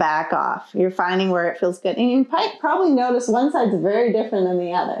 you're going to back off. You're finding where it feels good. And you might probably notice one side's very different than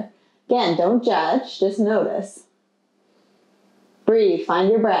the other. Again, don't judge, just notice. Breathe, find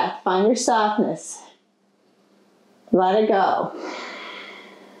your breath, find your softness. Let it go.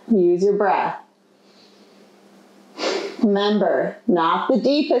 Use your breath. Remember, not the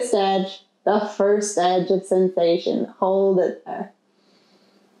deepest edge, the first edge of sensation. Hold it there.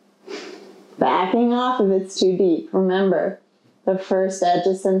 Backing off if it's too deep. Remember, the first edge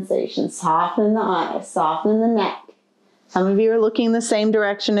of sensation. Soften the eyes, soften the neck. Some of you are looking the same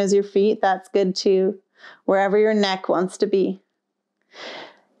direction as your feet. That's good too. Wherever your neck wants to be.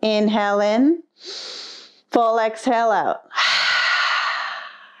 Inhale in. Full exhale out.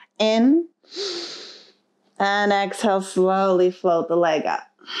 In. And exhale, slowly float the leg up.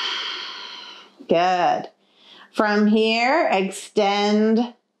 Good. From here,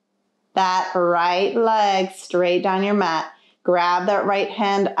 extend that right leg straight down your mat. Grab that right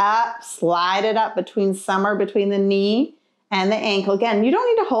hand up, slide it up somewhere between the knee and the ankle. Again, you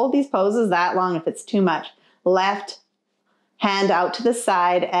don't need to hold these poses that long if it's too much. Left hand out to the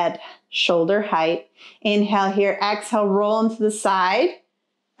side at shoulder height. Inhale here, exhale, roll into the side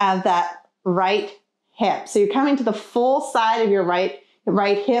of that right hip. So you're coming to the full side of your right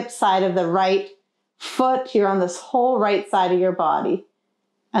hip, side of the right foot. You're on this whole right side of your body.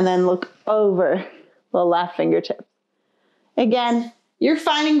 And then look over the left fingertip. Again, you're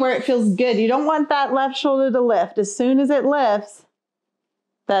finding where it feels good. You don't want that left shoulder to lift. As soon as it lifts,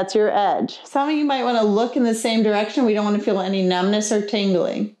 That's your edge. Some of you might want to look in the same direction. We don't want to feel any numbness or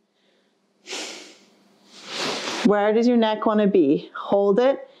tingling. Where does your neck want to be? Hold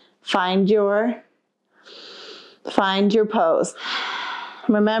it. Find your pose.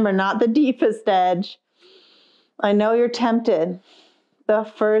 Remember, not the deepest edge. I know you're tempted. The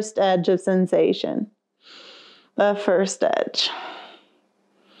first edge of sensation. The first edge.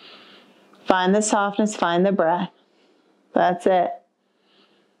 Find the softness, find the breath. That's it.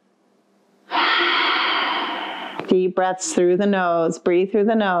 Deep breaths through the nose. Breathe through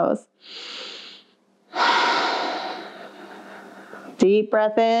the nose. Deep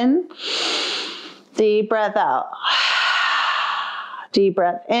breath in. Deep breath out. Deep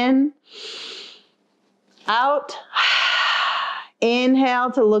breath in. Out.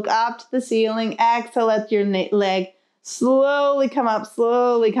 Inhale to look up to the ceiling. Exhale, let your leg slowly come up,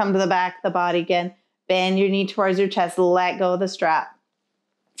 slowly come to the back of the body again. Bend your knee towards your chest. Let go of the strap.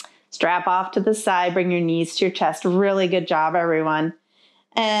 Strap off to the side. Bring your knees to your chest. Really good job, everyone.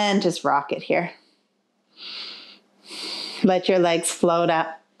 And just rock it here. Let your legs float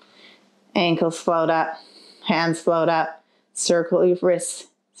up. Ankles float up. Hands float up. Circle your wrists.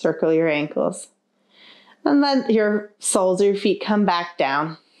 Circle your ankles. And let your soles of your feet come back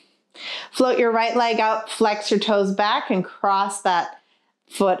down. Float your right leg out. Flex your toes back and cross that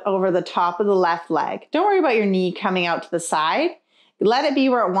foot over the top of the left leg. Don't worry about your knee coming out to the side. Let it be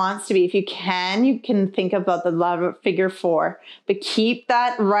where it wants to be. If you can think about the figure 4, but keep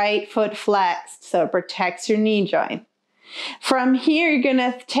that right foot flexed so it protects your knee joint. From here, you're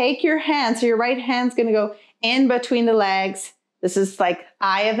gonna take your hand, so your right hand's gonna go in between the legs. This is like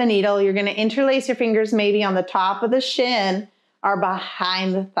eye of the needle. You're gonna interlace your fingers maybe on the top of the shin or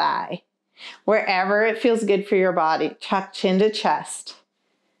behind the thigh. Wherever it feels good for your body. Tuck chin to chest.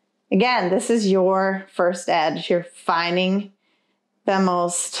 Again, this is your first edge. You're finding the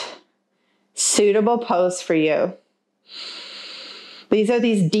most suitable pose for you. These are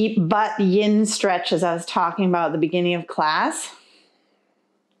these deep butt yin stretches I was talking about at the beginning of class.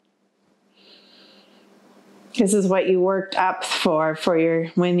 This is what you worked up for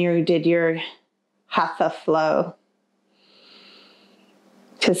when you did your hatha flow.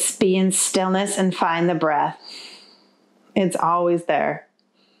 To be in stillness and find the breath. It's always there.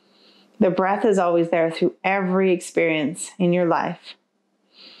 The breath is always there through every experience in your life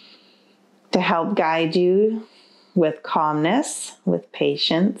to help guide you with calmness, with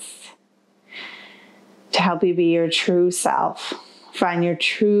patience, to help you be your true self, find your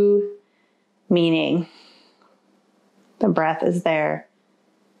true meaning. The breath is there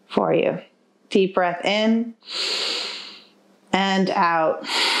for you. Deep breath in and out.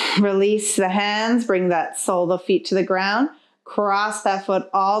 Release the hands, bring that sole of the feet to the ground. Cross that foot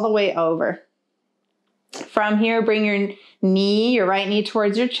all the way over. From here, bring your right knee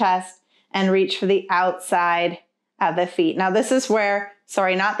towards your chest and reach for the outside of the feet. Now this is where,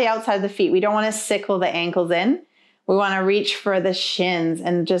 not the outside of the feet. We don't want to sickle the ankles in. We want to reach for the shins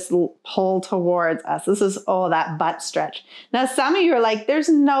and just pull towards us. This is, that butt stretch. Now some of you are like, there's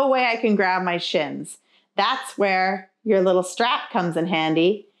no way I can grab my shins. That's where your little strap comes in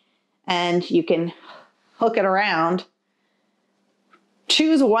handy and you can hook it around.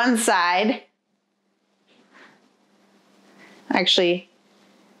 Choose one side. Actually,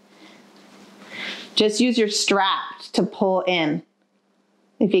 just use your strap to pull in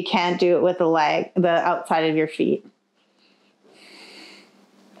if you can't do it with the outside of your feet.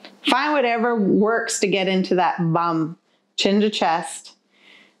 Find whatever works to get into that bum, chin to chest,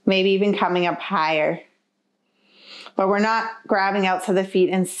 maybe even coming up higher. But we're not grabbing outside the feet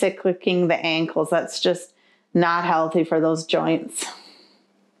and cyclicking the ankles. That's just not healthy for those joints.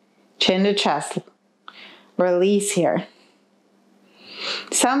 Chin to chest. Release here.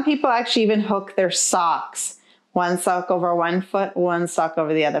 Some people actually even hook their socks. One sock over one foot, one sock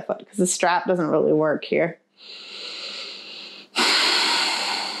over the other foot, because the strap doesn't really work here.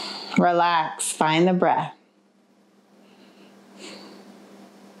 Relax. Find the breath.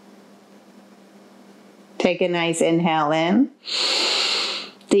 Take a nice inhale in.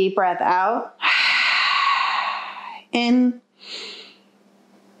 Deep breath out. In.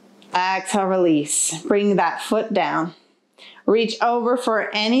 Exhale, release. Bring that foot down. Reach over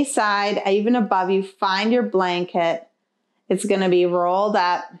for any side, even above you. Find your blanket. It's going to be rolled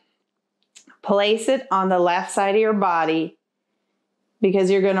up. Place it on the left side of your body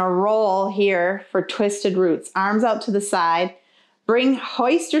because you're going to roll here for twisted roots. Arms out to the side.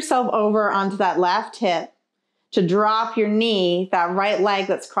 Hoist yourself over onto that left hip to drop your knee, that right leg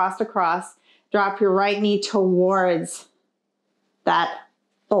that's crossed across. Drop your right knee towards that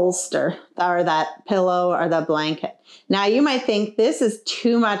bolster or that pillow or the blanket. Now you might think this is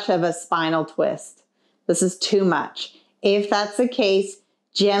too much of a spinal twist. This is too much. If that's the case,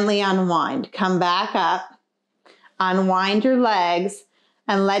 gently unwind. Come back up, unwind your legs,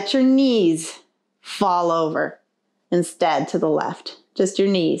 and let your knees fall over instead to the left. Just your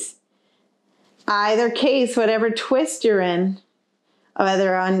knees. Either case, whatever twist you're in,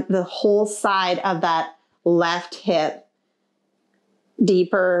 whether on the whole side of that left hip,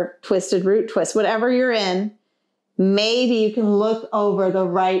 deeper twisted root twist, whatever you're in, maybe you can look over the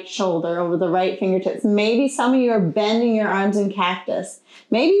right shoulder, over the right fingertips. Maybe some of you are bending your arms in cactus.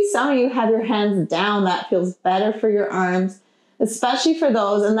 Maybe some of you have your hands down. That feels better for your arms, especially for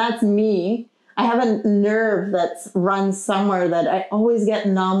those, and that's me. I have a nerve that's runs somewhere that I always get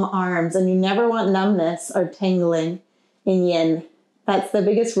numb arms, and you never want numbness or tingling in yin. That's the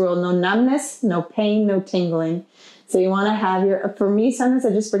biggest rule. No numbness, no pain, no tingling. So you want to have your, for me, sometimes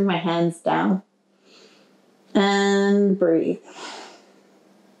I just bring my hands down and breathe.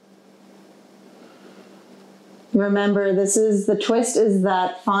 Remember, this is, the twist is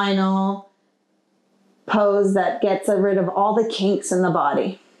that final pose that gets rid of all the kinks in the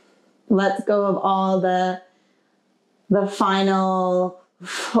body. Let's go of all the final,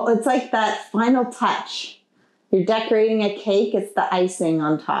 it's like that final touch. You're decorating a cake, it's the icing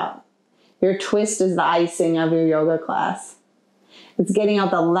on top. Your twist is the icing of your yoga class. It's getting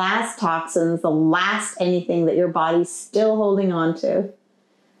out the last toxins, the last anything that your body's still holding on to.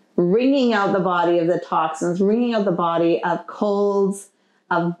 Wringing out the body of the toxins, wringing out the body of colds,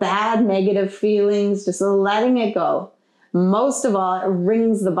 of bad negative feelings, just letting it go. Most of all, it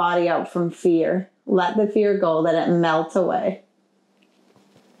wrings the body out from fear. Let the fear go, let it melt away.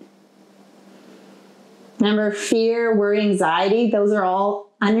 Remember, fear, worry, anxiety, those are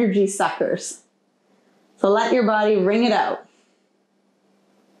all energy suckers. So let your body wring it out.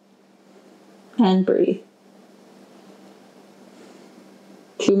 And breathe.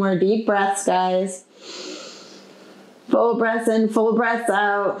 2 more deep breaths, guys. Full breaths in, full breaths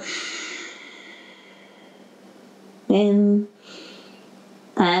out. In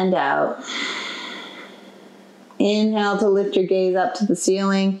and out. Inhale to lift your gaze up to the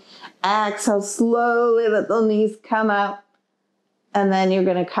ceiling. Exhale, slowly let the knees come up. And then you're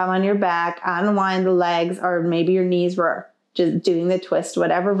going to come on your back, unwind the legs, or maybe your knees were just doing the twist,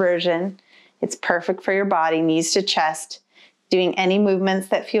 whatever version. It's perfect for your body, knees to chest, doing any movements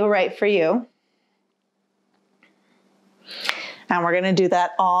that feel right for you. And we're going to do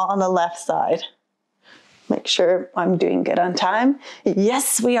that all on the left side. Make sure I'm doing good on time.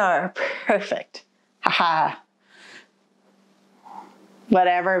 Yes, we are. Perfect. Haha.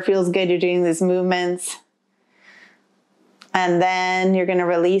 Whatever feels good, you're doing these movements. And then you're going to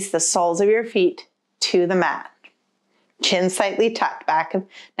release the soles of your feet to the mat. Chin slightly tucked, back of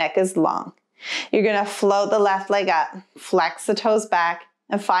neck is long. You're going to float the left leg up, flex the toes back,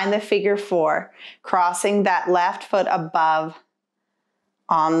 and find the figure 4, crossing that left foot above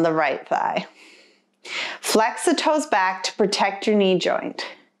on the right thigh. Flex the toes back to protect your knee joint.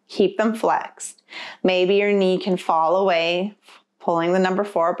 Keep them flexed. Maybe your knee can fall away, pulling the number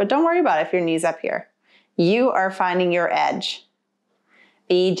 4, but don't worry about it if your knee's up here. You are finding your edge.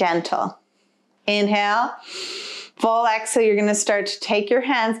 Be gentle. Inhale. Full exhale, you're going to start to take your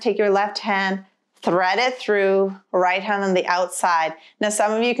hands, take your left hand, thread it through, right hand on the outside. Now,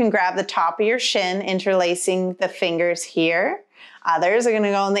 some of you can grab the top of your shin, interlacing the fingers here. Others are going to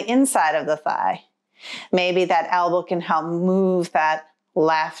go on the inside of the thigh. Maybe that elbow can help move that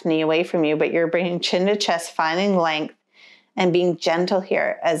left knee away from you, but you're bringing chin to chest, finding length, and being gentle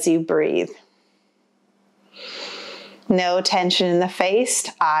here as you breathe. No tension in the face,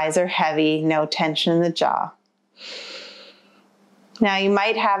 eyes are heavy, no tension in the jaw. Now you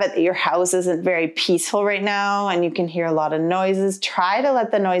might have it that your house isn't very peaceful right now and you can hear a lot of noises. Try to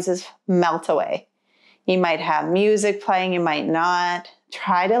let the noises melt away. You might have music playing, you might not.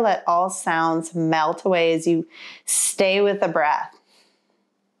 Try to let all sounds melt away as you stay with the breath.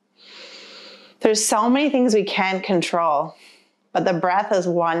 There's so many things we can't control, but the breath is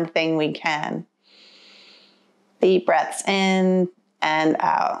one thing we can. Deep breaths in and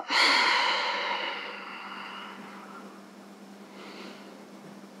out.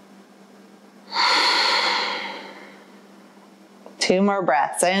 Two more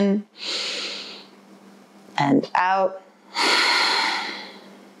breaths in and out.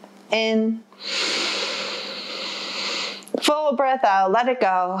 In. Full breath out, let it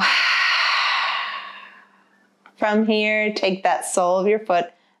go. From here, take that sole of your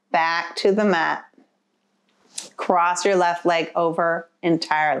foot back to the mat. Cross your left leg over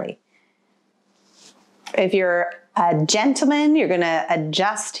entirely. If you're Gentlemen, you're gonna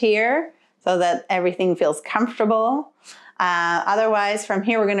adjust here so that everything feels comfortable. Otherwise, from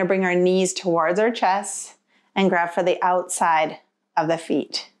here, we're gonna bring our knees towards our chest and grab for the outside of the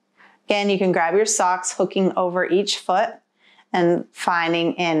feet. Again, you can grab your socks, hooking over each foot and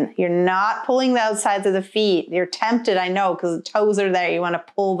finding in. You're not pulling the outsides of the feet. You're tempted, I know, because the toes are there. You wanna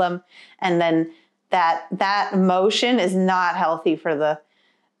pull them, and then that motion is not healthy for the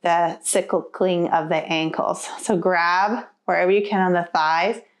cycling of the ankles. So grab wherever you can on the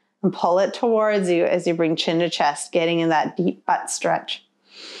thighs and pull it towards you as you bring chin to chest, getting in that deep butt stretch.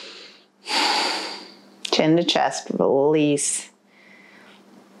 Chin to chest, release.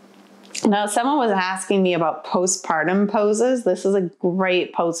 Now, someone was asking me about postpartum poses. This is a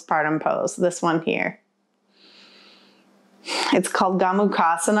great postpartum pose, this one here. It's called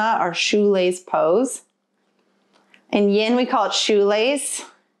Gomukhasana, or shoelace pose. In Yin, we call it shoelace.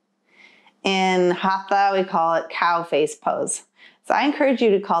 In Hatha, we call it cow face pose. So I encourage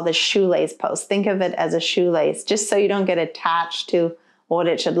you to call this shoelace pose. Think of it as a shoelace, just so you don't get attached to what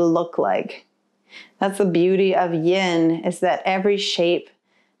it should look like. That's the beauty of Yin, is that every shape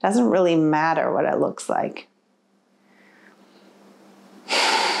doesn't really matter what it looks like.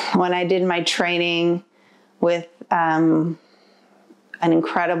 When I did my training with an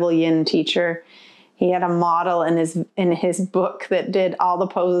incredible Yin teacher, he had a model in his book that did all the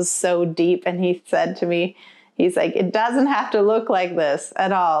poses so deep, and he said to me, he's like, it doesn't have to look like this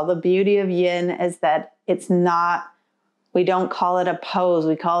at all. The beauty of Yin is that it's not, we don't call it a pose,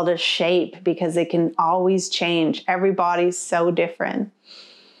 we call it a shape, because it can always change. Every body's so different.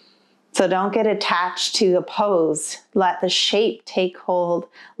 So don't get attached to a pose. Let the shape take hold.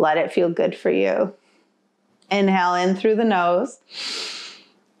 Let it feel good for you. Inhale in through the nose.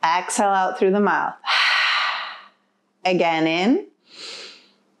 Exhale out through the mouth. Again in.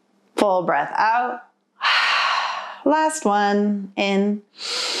 Full breath out. Last one. In.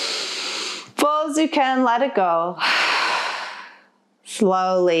 Full as you can, let it go.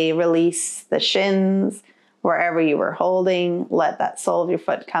 Slowly release the shins. Wherever you were holding, let that sole of your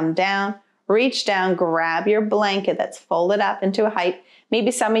foot come down. Reach down, grab your blanket that's folded up into a height.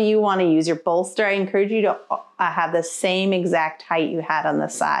 Maybe some of you want to use your bolster. I encourage you to have the same exact height you had on the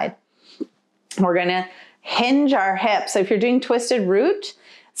side. We're gonna hinge our hips. So if you're doing twisted root,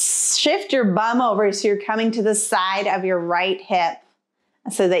 shift your bum over so you're coming to the side of your right hip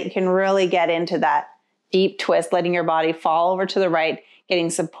so that you can really get into that deep twist, letting your body fall over to the right,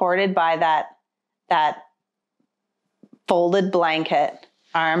 getting supported by that folded blanket,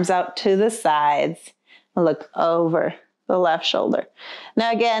 arms out to the sides, and look over the left shoulder.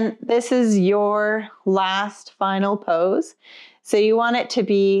 Now again, this is your last final pose. So you want it to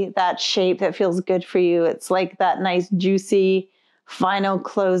be that shape that feels good for you. It's like that nice juicy final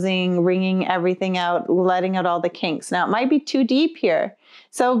closing, wringing everything out, letting out all the kinks. Now it might be too deep here.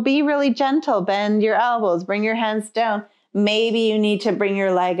 So be really gentle, bend your elbows, bring your hands down. Maybe you need to bring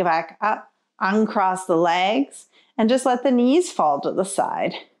your leg back up, uncross the legs, and just let the knees fall to the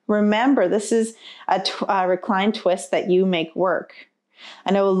side. Remember, this is a reclined twist that you make work.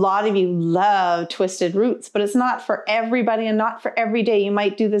 I know a lot of you love twisted roots, but it's not for everybody and not for every day. You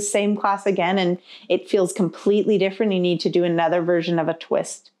might do the same class again and it feels completely different. You need to do another version of a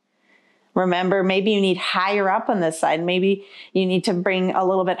twist. Remember, maybe you need higher up on this side. Maybe you need to bring a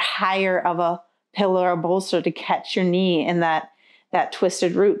little bit higher of a pillar or bolster to catch your knee in that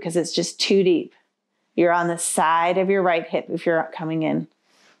twisted root because it's just too deep. You're on the side of your right hip if you're coming in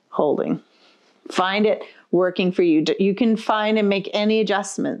holding. Find it working for you. You can find and make any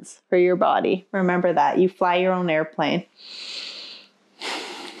adjustments for your body. Remember that. You fly your own airplane.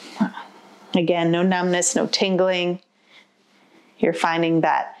 Again, no numbness, no tingling. You're finding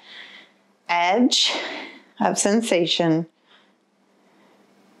that edge of sensation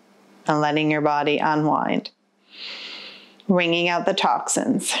and letting your body unwind. Wringing out the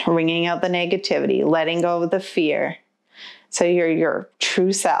toxins, wringing out the negativity, letting go of the fear. So you're your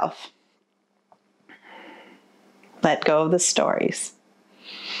true self. Let go of the stories.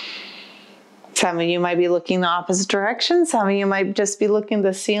 Some of you might be looking the opposite direction. Some of you might just be looking at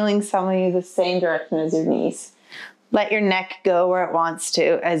the ceiling. Some of you the same direction as your knees. Let your neck go where it wants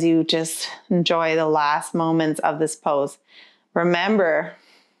to as you just enjoy the last moments of this pose. Remember,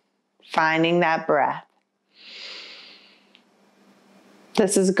 finding that breath.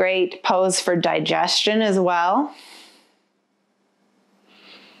 This is a great pose for digestion as well.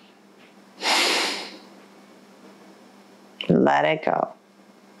 Let it go.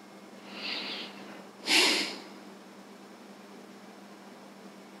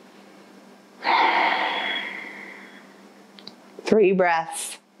 Three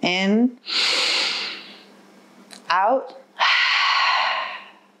breaths in, out,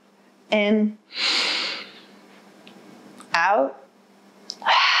 in, out,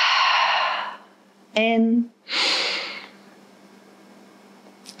 in,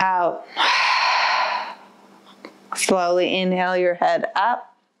 out. Slowly inhale your head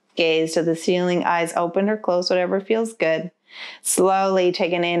up, gaze to the ceiling, eyes open or closed, whatever feels good. Slowly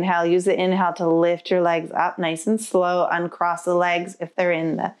take an inhale. Use the inhale to lift your legs up nice and slow. Uncross the legs. If they're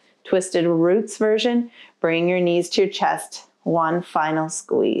in the twisted roots version, bring your knees to your chest. One final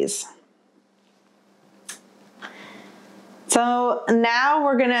squeeze. So now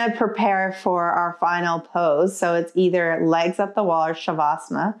we're going to prepare for our final pose. So it's either legs up the wall or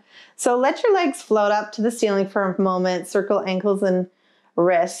Shavasana. So let your legs float up to the ceiling for a moment. Circle ankles and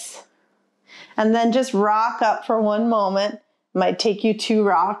wrists. And then just rock up for one moment. Might take you 2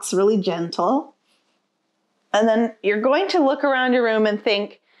 rocks, really gentle. And then you're going to look around your room and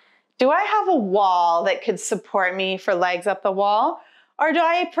think, do I have a wall that could support me for legs up the wall? Or do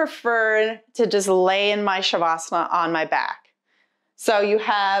I prefer to just lay in my Shavasana on my back? So you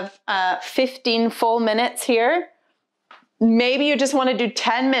have 15 full minutes here. Maybe you just want to do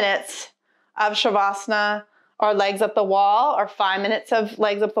 10 minutes of Shavasana or legs up the wall, or 5 minutes of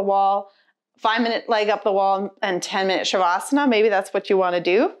legs up the wall, 5-minute leg up the wall, and 10-minute Shavasana. Maybe that's what you want to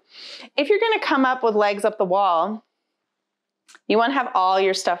do. If you're going to come up with legs up the wall, you want to have all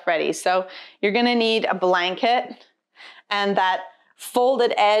your stuff ready. So you're going to need a blanket, and that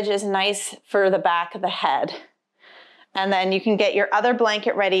folded edge is nice for the back of the head. And then you can get your other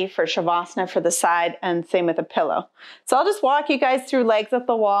blanket ready for Shavasana for the side, and same with a pillow. So I'll just walk you guys through legs up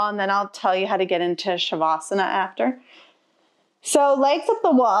the wall, and then I'll tell you how to get into Shavasana after. So legs up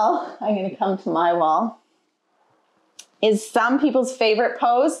the wall, I'm going to come to my wall, is some people's favorite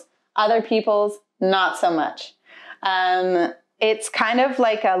pose, other people's not so much. It's kind of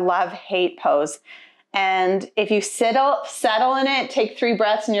like a love-hate pose. And if you settle in it, take 3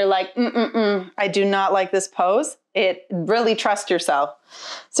 breaths and you're like, I do not like this pose, it really trust yourself.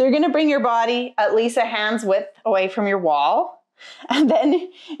 So you're going to bring your body at least a hand's width away from your wall. And then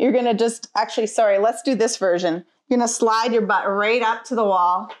you're going to just, let's do this version. You're going to slide your butt right up to the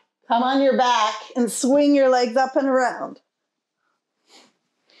wall, come on your back, and swing your legs up and around.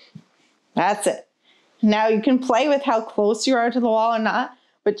 That's it. Now you can play with how close you are to the wall or not,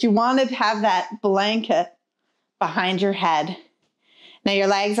 but you want to have that blanket behind your head. Now your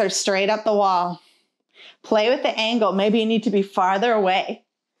legs are straight up the wall. Play with the angle. Maybe you need to be farther away,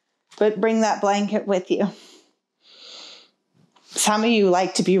 but bring that blanket with you. Some of you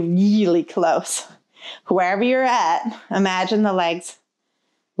like to be really close. Wherever you're at, imagine the legs,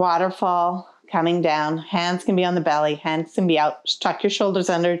 waterfall coming down. Hands can be on the belly, hands can be out. Just tuck your shoulders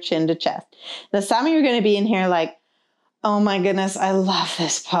under, chin to chest. Now some of you are going to be in here like, oh my goodness, I love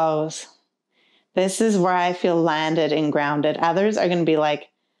this pose. This is where I feel landed and grounded. Others are going to be like,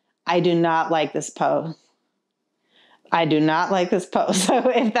 I do not like this pose. I do not like this pose. So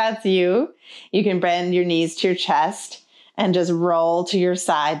if that's you, you can bend your knees to your chest and just roll to your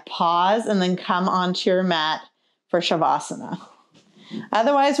side. Pause and then come onto your mat for Shavasana.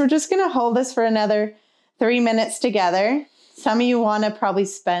 Otherwise, we're just going to hold this for another 3 minutes together. Some of you want to probably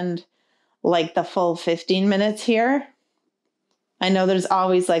spend like the full 15 minutes here. I know there's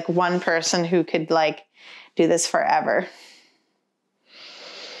always like one person who could like do this forever.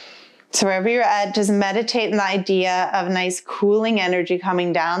 So wherever you're at, just meditate on the idea of nice cooling energy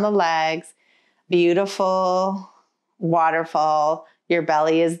coming down the legs. Beautiful waterfall. Your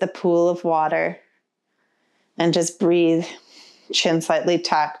belly is the pool of water. And just breathe, chin slightly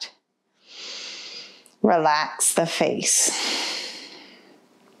tucked. Relax the face.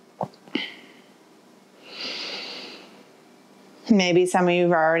 Maybe some of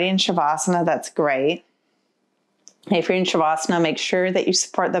you are already in Shavasana. That's great. If you're in Shavasana, make sure that you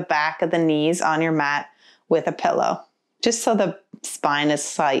support the back of the knees on your mat with a pillow, just so the spine is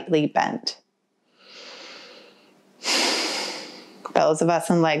slightly bent. Those of us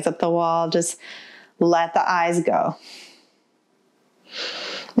in legs up the wall, just let the eyes go.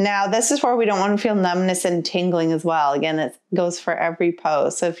 Now, this is where we don't want to feel numbness and tingling as well. Again, it goes for every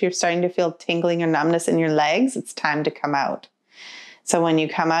pose. So if you're starting to feel tingling or numbness in your legs, it's time to come out. So when you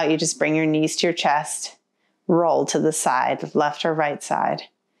come out, you just bring your knees to your chest, roll to the side, left or right side.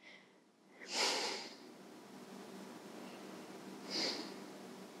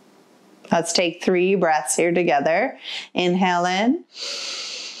 Let's take 3 breaths here together. Inhale in.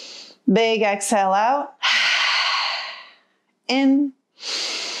 Big exhale out. In.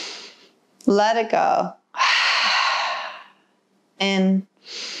 Let it go. In.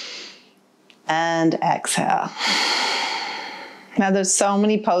 And exhale. Now there's so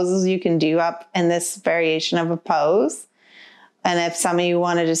many poses you can do up in this variation of a pose. And if some of you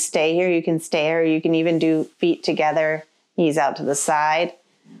want to just stay here, you can stay here. You can even do feet together, knees out to the side.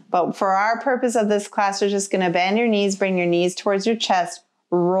 But for our purpose of this class, you're just going to bend your knees, bring your knees towards your chest,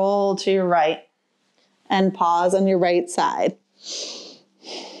 roll to your right, and pause on your right side.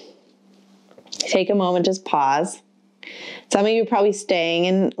 Take a moment, just pause. Some of you are probably staying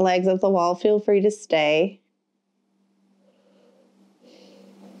in legs of the wall. Feel free to stay.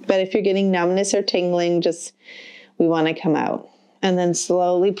 But if you're getting numbness or tingling, we want to come out. And then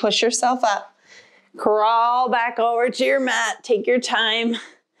slowly push yourself up. Crawl back over to your mat. Take your time.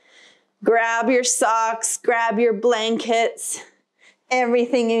 Grab your socks, grab your blankets,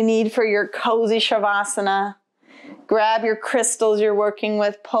 everything you need for your cozy Shavasana. Grab your crystals you're working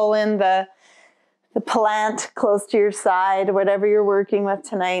with. Pull in the plant close to your side, whatever you're working with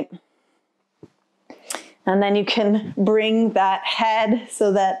tonight. And then you can bring that head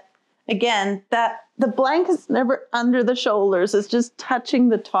so that, again, that the blanket's never under the shoulders. It's just touching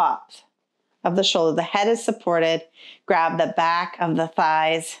the top of the shoulder. The head is supported. Grab the back of the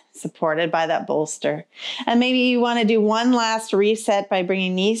thighs, supported by that bolster. And maybe you want to do one last reset by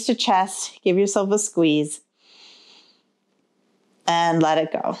bringing knees to chest. Give yourself a squeeze. And let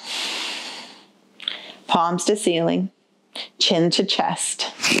it go. Palms to ceiling. Chin to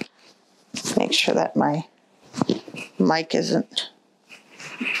chest. Make sure that my mic isn't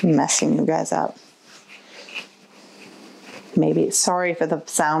messing you guys up. Maybe, sorry if the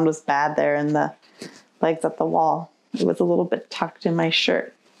sound was bad there and the legs up the wall. It was a little bit tucked in my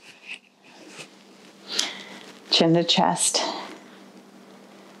shirt. Chin to chest.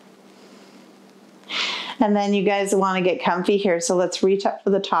 And then you guys want to get comfy here. So let's reach up for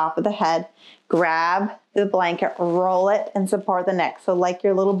the top of the head. Grab the blanket, roll it, and support the neck. So like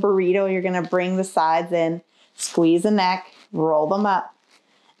your little burrito, you're going to bring the sides in, squeeze the neck, roll them up,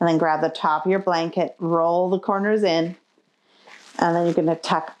 and then grab the top of your blanket, roll the corners in, and then you're going to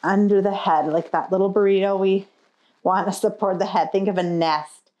tuck under the head like that little burrito. We want to support the head. Think of a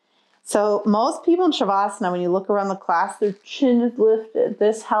nest. So most people in Shavasana, when you look around the class, their chin is lifted.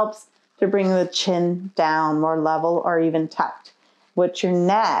 This helps to bring the chin down more level or even tucked, which your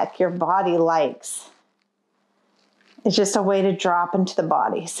neck, your body likes. It's just a way to drop into the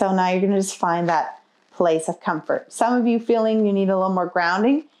body. So now you're going to just find that place of comfort. Some of you feeling you need a little more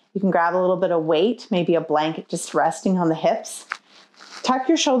grounding, you can grab a little bit of weight, maybe a blanket just resting on the hips. Tuck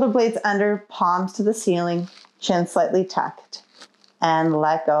your shoulder blades under, palms to the ceiling, chin slightly tucked, and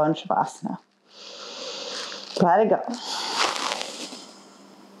let go in Shavasana. Let it go.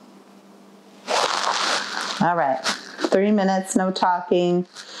 All right, 3 minutes, no talking.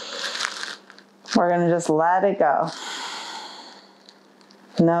 We're going to just let it go.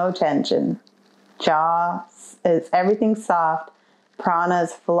 No tension. Jaw is everything soft. Prana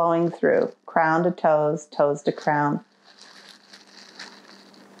is flowing through. Crown to toes, toes to crown.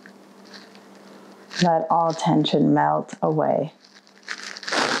 Let all tension melt away.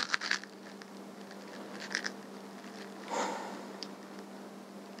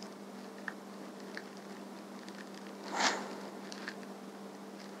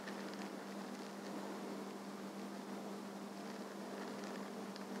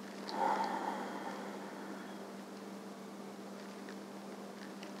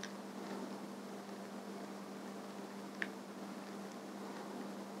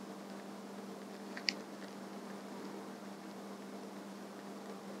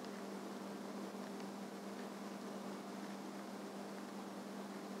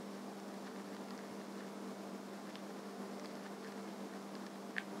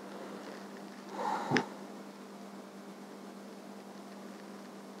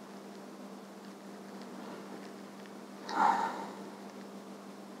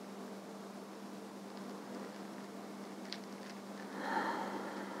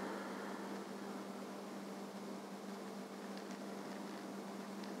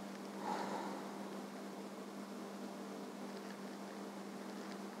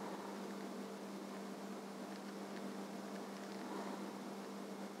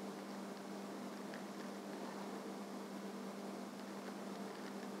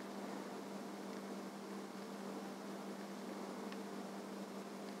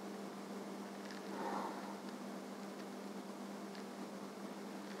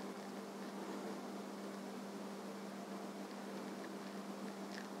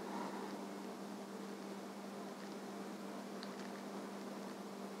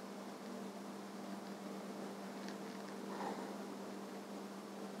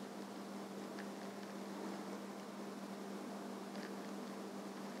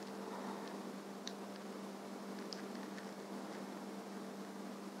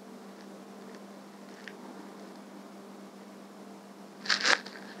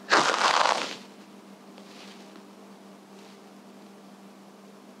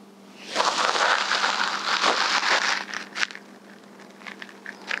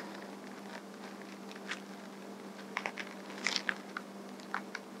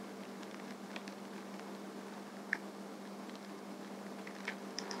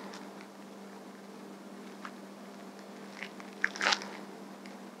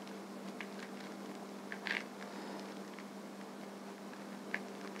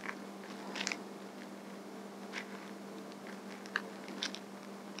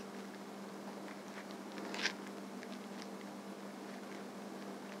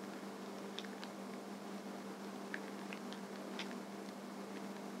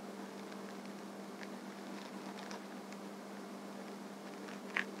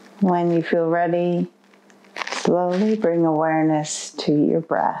 When you feel ready, slowly bring awareness to your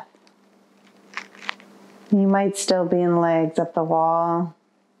breath. You might still be in legs up the wall,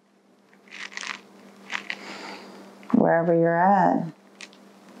 wherever you're at.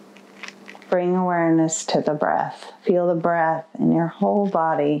 Bring awareness to the breath. Feel the breath in your whole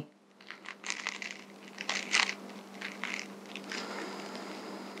body.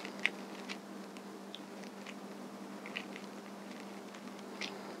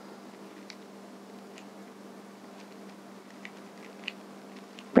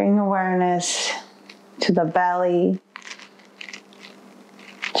 Bring awareness to the belly,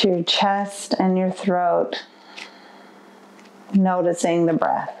 to your chest and your throat, noticing the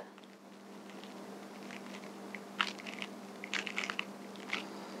breath.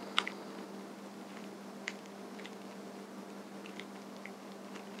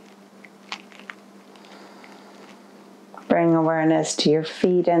 Bring awareness to your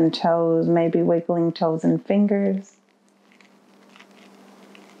feet and toes, maybe wiggling toes and fingers.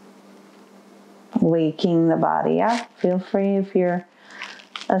 Waking the body up. Feel free if you're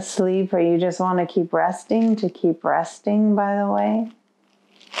asleep or you just want to keep resting, by the way.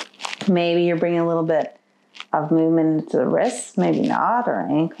 Maybe you're bringing a little bit of movement into the wrists, maybe not, or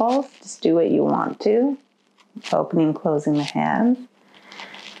ankles. Just do what you want to. Opening and closing the hands.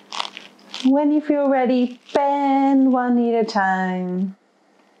 When you feel ready, bend one knee at a time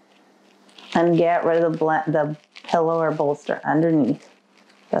and get rid of the pillow or bolster underneath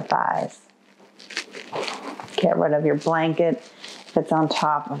the thighs. Get rid of your blanket if it's on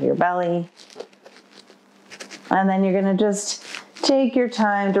top of your belly. And then you're going to just take your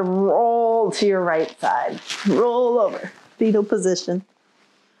time to roll to your right side. Roll over, fetal position.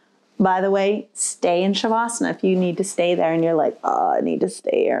 By the way, stay in Shavasana if you need to stay there and you're like, oh, I need to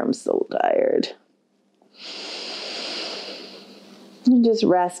stay here. I'm so tired. And just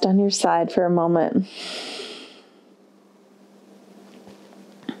rest on your side for a moment.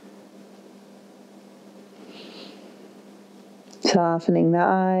 Softening the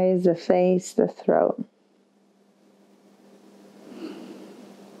eyes, the face, the throat.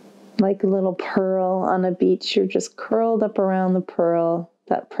 Like a little pearl on a beach, you're just curled up around the pearl,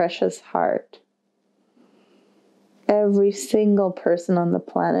 that precious heart. Every single person on the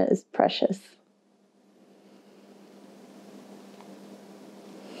planet is precious.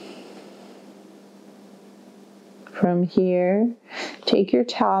 From here, take your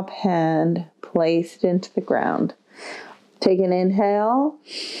top hand, place it into the ground. Take an inhale.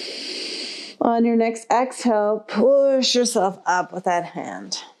 On your next exhale, push yourself up with that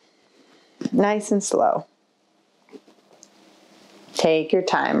hand. Nice and slow. Take your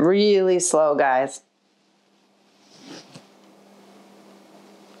time. Really slow, guys.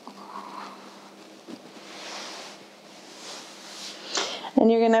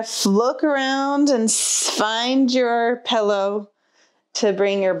 And you're going to look around and find your pillow to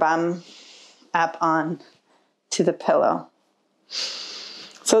bring your bum up on to the pillow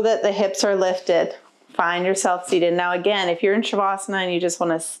so that the hips are lifted. Find yourself seated. Now again, if you're in Shavasana and you just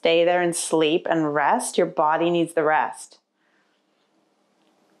want to stay there and sleep and rest, your body needs the rest.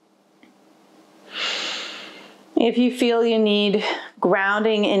 If you feel you need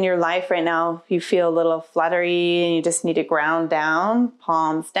grounding in your life right now, if you feel a little fluttery and you just need to ground down,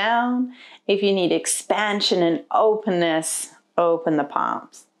 palms down. If you need expansion and openness, open the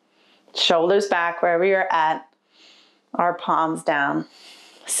palms. Shoulders back wherever you're at, our palms down.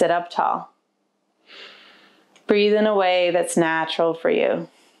 Sit up tall. Breathe in a way that's natural for you.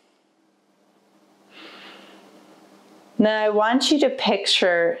 Now I want you to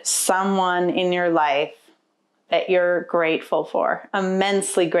picture someone in your life that you're grateful for,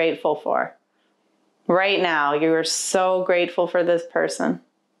 immensely grateful for. Right now, you are so grateful for this person.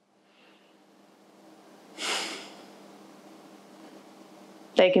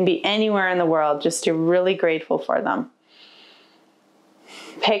 They can be anywhere in the world, just you're really grateful for them.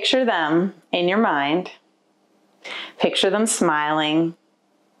 Picture them in your mind. Picture them smiling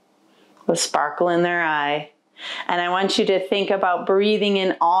with sparkle in their eye. And I want you to think about breathing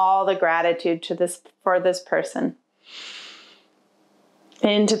in all the gratitude for this person.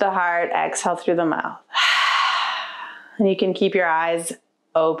 Into the heart, exhale through the mouth. And you can keep your eyes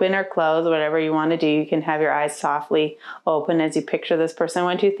open or closed, whatever you want to do. You can have your eyes softly open as you picture this person. I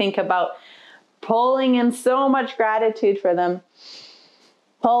want you to think about pulling in so much gratitude for them.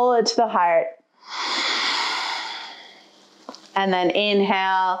 Pull it to the heart. And then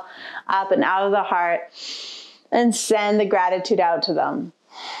inhale up and out of the heart. And send the gratitude out to them.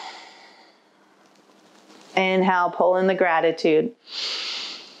 Inhale, pull in the gratitude.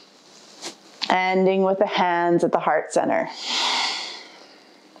 Ending with the hands at the heart center.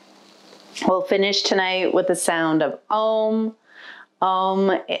 We'll finish tonight with the sound of Om.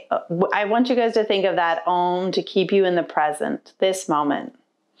 Om. I want you guys to think of that Om to keep you in the present, this moment.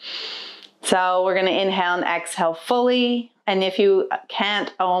 So we're going to inhale and exhale fully. And if you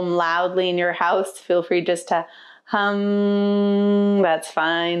can't Om loudly in your house, feel free just to hum. That's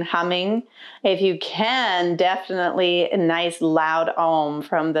fine, humming. If you can, definitely a nice loud Om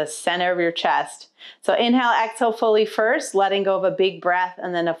from the center of your chest. So inhale, exhale fully first, letting go of a big breath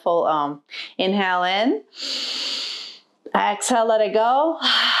and then a full Om. Inhale in. Exhale, let it go.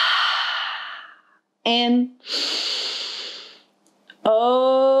 In.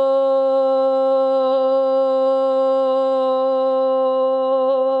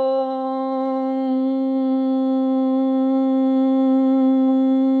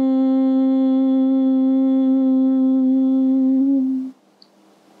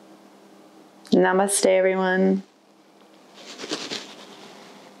 Namaste, everyone.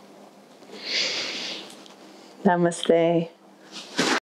 Namaste.